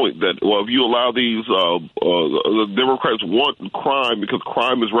making the point that, well, if you allow these, the Democrats want crime because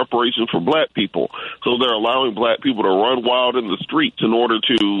crime is reparations for black people. So they're allowing black people to run wild in the streets in order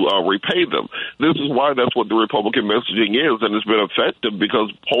to repay them. This is why that's what the Republican messaging is, and it's been effective because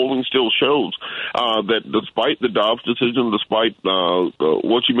polling still shows that despite the Dobbs decision, despite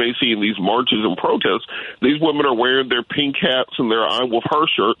what you may see in these marches and protests, these women are wearing their pink hats and their I'm with her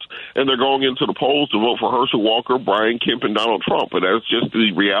shirts, and they're going into the polls to vote for Herschel Walker, Brian Kemp, and Donald Trump. And that's just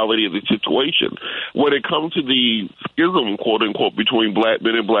the reality of the situation. When it comes to the schism, quote unquote, between black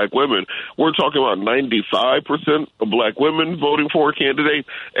men and black women, we're talking about 95% of black women voting for a candidate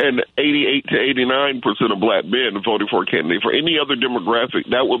and 88 to 89% of black men voting for a candidate. For any other demographic,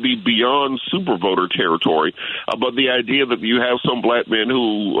 that would be beyond super voter territory. But the idea that you have some black men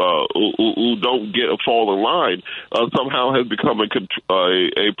who don't get a fall in line somehow has become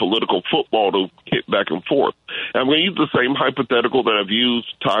a political football to kick back and forth. And I'm going to use the same hypothetical that I've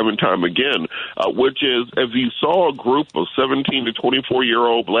used time and time again, which is if you saw a group of 17 to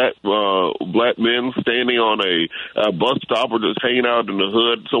 24-year-old black men standing on a bus stop or just hanging out in the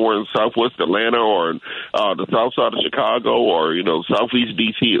hood somewhere in southwest Atlanta or in the south side of Chicago or, you know, southeast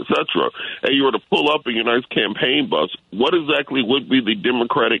D.C., etc., and you were to pull up in your nice campaign bus, what exactly would be the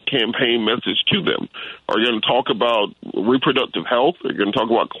Democratic campaign message to them? Are you going to talk about reproductive health? Are you going to talk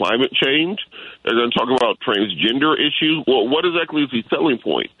about climate change? Are you going to talk about transgender issues? Well, what exactly is the selling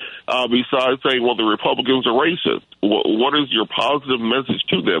point besides saying, well, the Republicans are racist? What is your positive message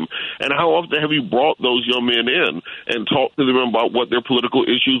to them? And how often have you brought those young men in and talked to them about what their political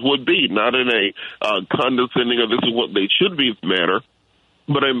issues would be, not in a condescending or this is what they should be manner,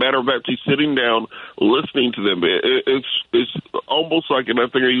 but a matter of actually sitting down, listening to them. It's almost like, and I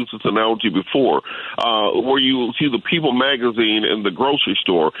think I used this analogy before, where you see the People magazine in the grocery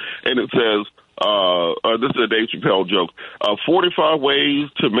store, and it says, this is a Dave Chappelle joke, 45 ways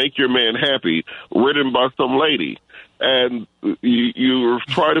to make your man happy, written by some lady. And you're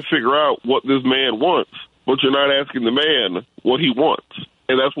trying to figure out what this man wants, but you're not asking the man what he wants.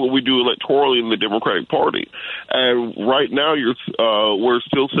 And that's what we do electorally in the Democratic Party. And right now, we're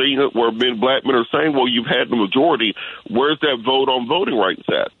still seeing it where black men are saying, well, you've had the majority. Where's that vote on voting rights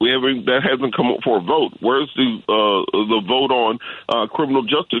at? That hasn't come up for a vote. Where's the vote on criminal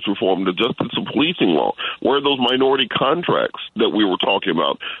justice reform, the justice and policing law? Where are those minority contracts that we were talking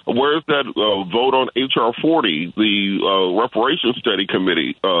about? Where's that vote on H.R. 40, the reparations study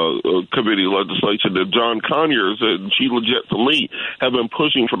committee legislation that John Conyers and Sheila Jetson Lee have been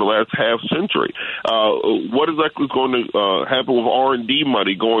pushing for the last half century. What exactly is going to happen with R&D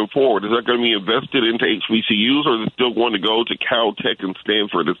money going forward? Is that going to be invested into HBCUs, or is it still going to go to Caltech and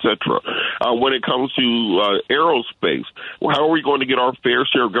Stanford, et cetera? When it comes to aerospace, how are we going to get our fair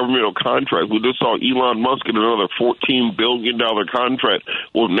share of governmental contracts? We just saw Elon Musk get another $14 billion contract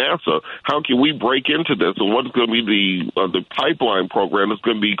with NASA. How can we break into this, and what's going to be the pipeline program that's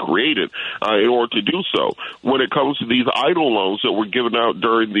going to be created in order to do so? When it comes to these EIDL loans that were given out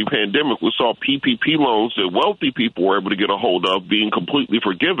during the pandemic, we saw PPP loans that wealthy people were able to get a hold of being completely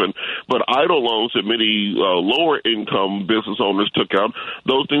forgiven, but EIDL loans that many lower income business owners took out,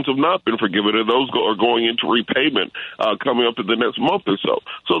 those things have not been forgiven, and those are going into repayment coming up in the next month or so.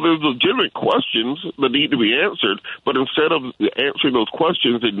 So there's legitimate questions that need to be answered, but instead of answering those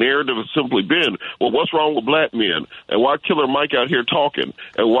questions, the narrative has simply been, well, what's wrong with black men? And why Killer Mike out here talking?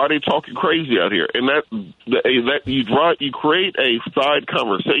 And why they talking crazy out here? And that you create a side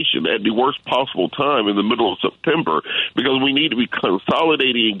conversation at the worst possible time in the middle of September, because we need to be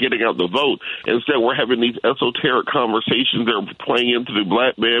consolidating and getting out the vote. Instead, we're having these esoteric conversations that are playing into the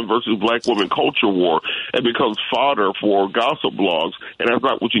black man versus black woman culture war, and becomes fodder for gossip blogs, and that's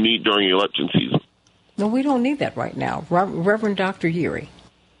not what you need during election season. No, we don't need that right now. Reverend Dr. Yeary.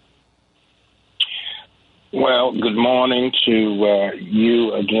 Well, good morning to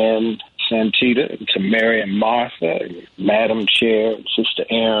you again, Santita, to Mary and Martha, Madam Chair, Sister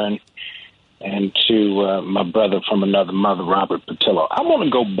Aaron, and to my brother from another mother, Robert Patillo. I want to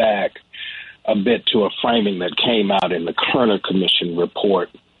go back a bit to a framing that came out in the Kerner Commission report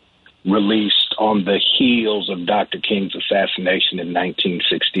released on the heels of Dr. King's assassination in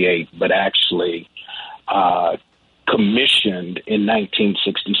 1968, but actually commissioned in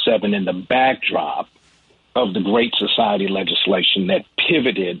 1967 in the backdrop of the Great Society legislation that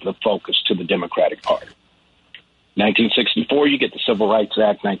pivoted the focus to the Democratic Party. 1964, you get the Civil Rights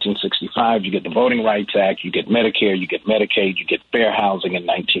Act. 1965, you get the Voting Rights Act. You get Medicare, you get Medicaid, you get fair housing in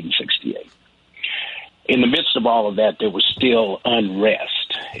 1968. In the midst of all of that, there was still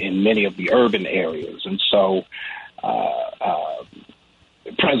unrest in many of the urban areas. And so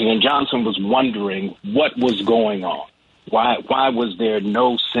President Johnson was wondering what was going on. Why was there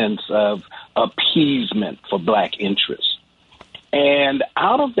no sense of appeasement for black interests? And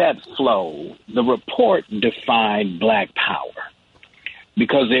out of that flow, the report defined black power,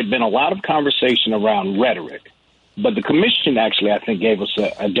 because there had been a lot of conversation around rhetoric, but the commission actually, I think, gave us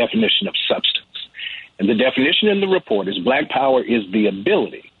a definition of substance. And the definition in the report is black power is the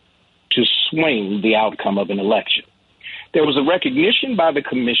ability to swing the outcome of an election. There was a recognition by the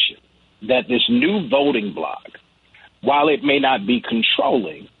commission that this new voting bloc, while it may not be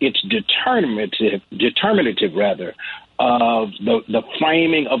controlling, it's determinative of the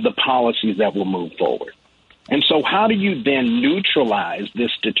framing of the policies that will move forward. And so how do you then neutralize this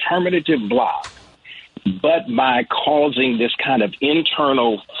determinative bloc, but by causing this kind of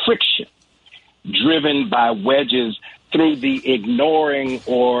internal friction driven by wedges through the ignoring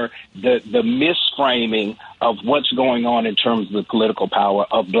or the misframing of what's going on in terms of the political power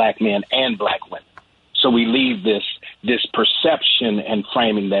of black men and black women? So we leave this perception and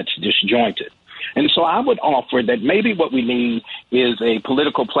framing that's disjointed. And so I would offer that maybe what we need is a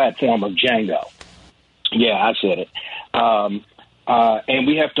political platform of Django. Yeah, I said it. And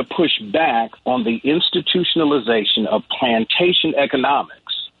we have to push back on the institutionalization of plantation economics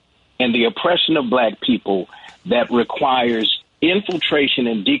and the oppression of black people that requires infiltration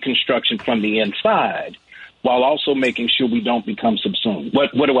and deconstruction from the inside, while also making sure we don't become subsumed.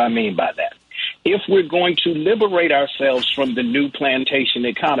 What do I mean by that? If we're going to liberate ourselves from the new plantation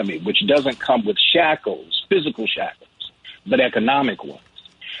economy, which doesn't come with shackles, physical shackles, but economic ones,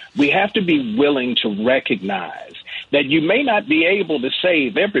 we have to be willing to recognize that you may not be able to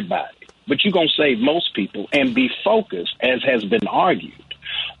save everybody, but you're going to save most people, and be focused, as has been argued,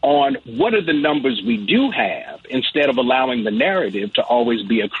 on what are the numbers we do have, instead of allowing the narrative to always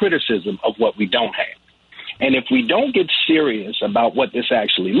be a criticism of what we don't have. And if we don't get serious about what this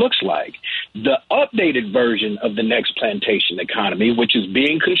actually looks like, the updated version of the next plantation economy, which is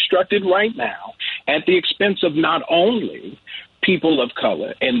being constructed right now at the expense of not only people of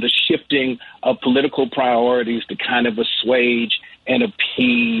color and the shifting of political priorities to kind of assuage and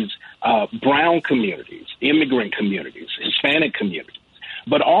appease brown communities, immigrant communities, Hispanic communities,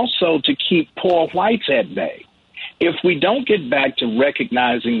 but also to keep poor whites at bay. If we don't get back to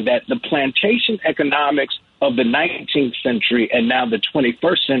recognizing that the plantation economics of the 19th century and now the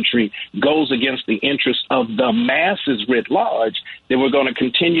 21st century goes against the interests of the masses writ large, then we're going to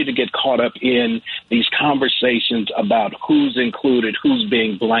continue to get caught up in these conversations about who's included, who's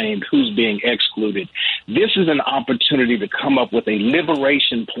being blamed, who's being excluded, This is an opportunity to come up with a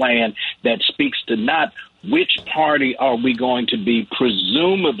liberation plan that speaks to not which party are we going to be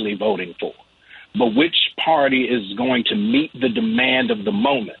presumably voting for, but which party is going to meet the demand of the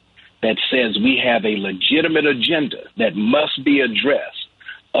moment that says we have a legitimate agenda that must be addressed.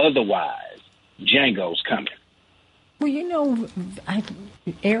 Otherwise, Django's coming. Well, you know,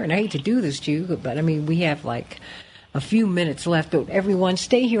 Aaron, I hate to do this to you, but I mean, we have like a few minutes left. But everyone,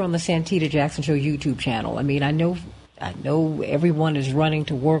 stay here on the Santita Jackson Show YouTube channel. I mean, I know everyone is running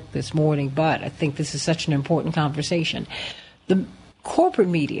to work this morning, but I think this is such an important conversation. The corporate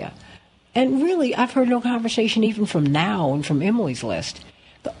media, and really, I've heard no conversation even from Now and from Emily's list.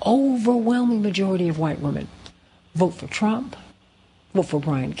 The overwhelming majority of white women vote for Trump, vote for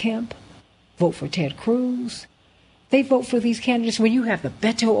Brian Kemp, vote for Ted Cruz. They vote for these candidates. When you have the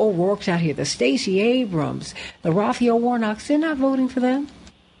Beto O'Rourke's out here, the Stacey Abrams, the Raphael Warnocks, they're not voting for them.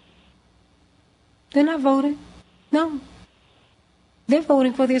 They're not voting. No. They're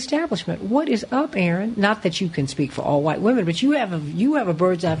voting for the establishment. What is up, Aaron? Not that you can speak for all white women, but you have a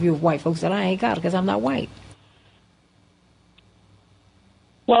bird's eye view of white folks that I ain't got because I'm not white.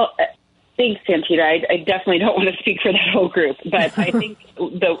 Well, thanks, Santita. I definitely don't want to speak for that whole group, but I think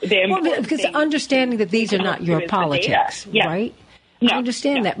the important because thing understanding that these are not your politics, right? No, I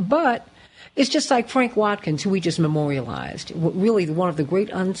understand that, but it's just like Frank Watkins, who we just memorialized, really one of the great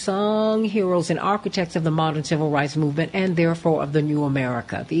unsung heroes and architects of the modern civil rights movement, and therefore of the new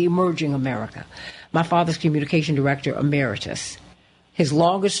America, the emerging America. My father's communication director emeritus, his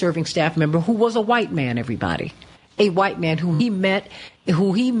longest-serving staff member, who was a white man, everybody. A white man who he met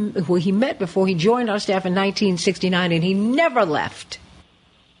before he joined our staff in 1969, and he never left.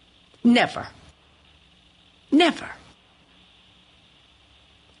 Never.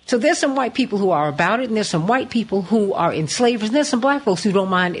 So there's some white people who are about it, and there's some white people who are enslaved, and there's some black folks who don't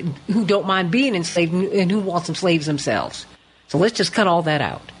mind being enslaved and who want some slaves themselves. So let's just cut all that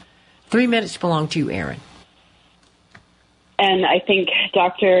out. 3 minutes belong to you, Aaron. And I think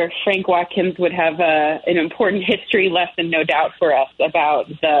Dr. Frank Watkins would have an important history lesson, no doubt, for us about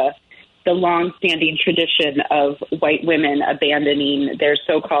the long-standing tradition of white women abandoning their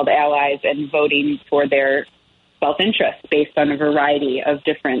so-called allies and voting for their self-interest based on a variety of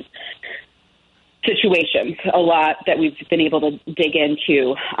different situations, a lot that we've been able to dig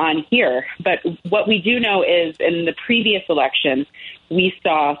into on here. But what we do know is in the previous election, we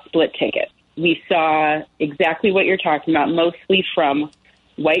saw split tickets. We saw exactly what you're talking about, mostly from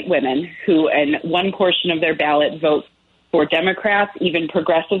white women who, in one portion of their ballot, vote for Democrats, even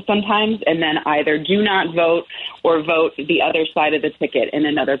progressive sometimes, and then either do not vote or vote the other side of the ticket in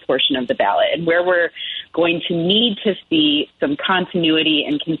another portion of the ballot. And where we're going to need to see some continuity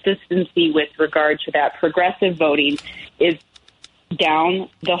and consistency with regard to that progressive voting is down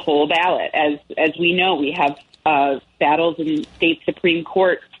the whole ballot. As we know, we have battles in state Supreme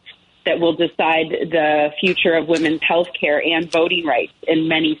Court that will decide the future of women's health care and voting rights in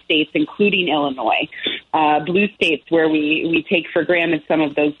many states, including Illinois. Blue states where we take for granted some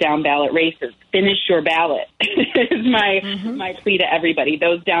of those down-ballot races. Finish your ballot is my plea to everybody.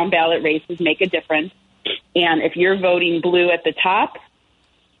 Those down-ballot races make a difference. And if you're voting blue at the top,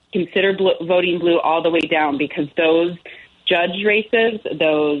 consider voting blue all the way down, because those judge races,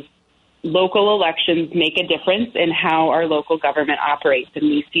 those local elections make a difference in how our local government operates, and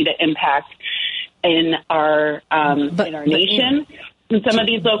we see the impact in our nation in some of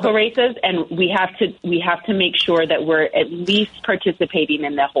these local races, and we have to make sure that we're at least participating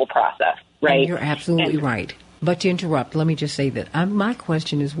in the whole process, right? And you're absolutely right. But to interrupt, let me just say that my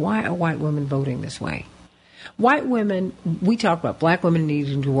question is, why are white women voting this way? White women, we talk about black women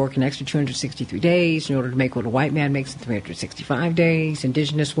needing to work an extra 263 days in order to make what a white man makes in 365 days.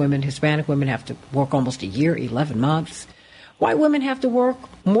 Indigenous women, Hispanic women have to work almost a year, 11 months. White women have to work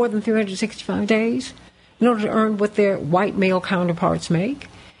more than 365 days in order to earn what their white male counterparts make.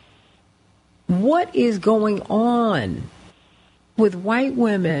 What is going on with white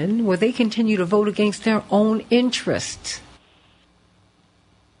women where they continue to vote against their own interests?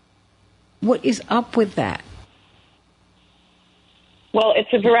 What is up with that? Well, it's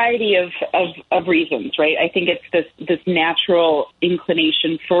a variety of reasons, right? I think it's this natural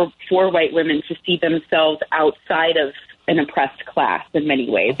inclination for white women to see themselves outside of an oppressed class in many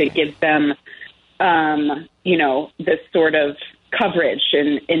ways. It gives them, this sort of coverage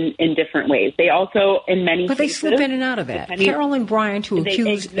in different ways. They also, in many cases... But they slip in and out of that. Carolyn Bryant, who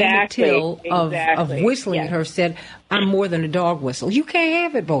accused Emmett Till of whistling at her, said, "I'm more than a dog whistle." You can't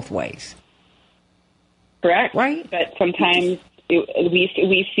have it both ways. Correct. Right? But sometimes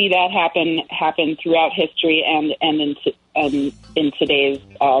we see that happen throughout history and in today's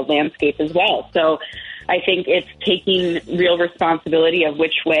landscape as well. So I think it's taking real responsibility of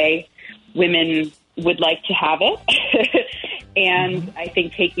which way women would like to have it. And I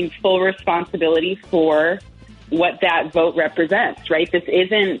think taking full responsibility for what that vote represents, right? This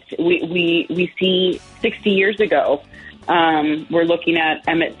isn't, we see 60 years ago, we're looking at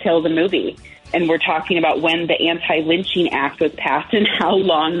Emmett Till, the movie, and we're talking about when the Anti-Lynching Act was passed and how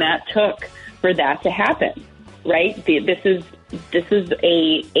long that took for that to happen, right? This is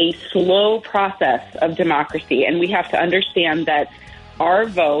a slow process of democracy, and we have to understand that our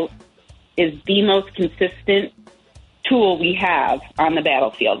vote is the most consistent tool we have on the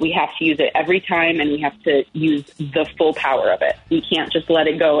battlefield. We have to use it every time, and we have to use the full power of it. We can't just let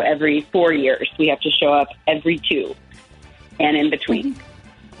it go every 4 years. We have to show up every 2 and in between.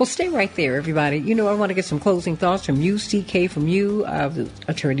 Well, stay right there, everybody. You know, I want to get some closing thoughts from you, CK, from you,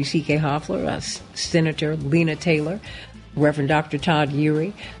 Attorney C.K. Hoffler, Senator Lena Taylor, Reverend Dr. Todd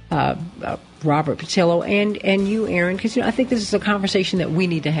Eury, Robert Patillo, and you, Aaron, because I think this is a conversation that we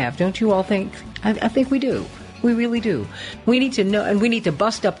need to have. Don't you all think? I think we do. We really do. We need to know, and we need to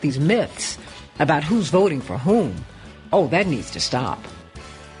bust up these myths about who's voting for whom. Oh, that needs to stop.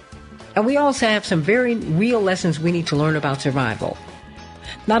 And we also have some very real lessons we need to learn about survival.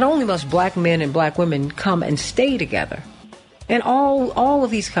 Not only must black men and black women come and stay together, and all of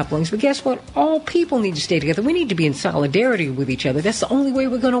these couplings, but guess what? All people need to stay together. We need to be in solidarity with each other. That's the only way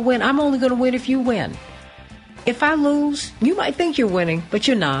we're going to win. I'm only going to win if you win. If I lose, you might think you're winning, but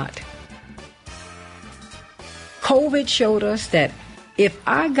you're not. COVID showed us that if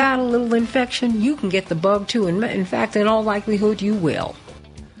I got a little infection, you can get the bug too. And in fact, in all likelihood, you will.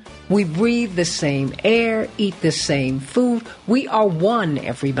 We breathe the same air, eat the same food. We are one,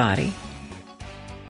 everybody.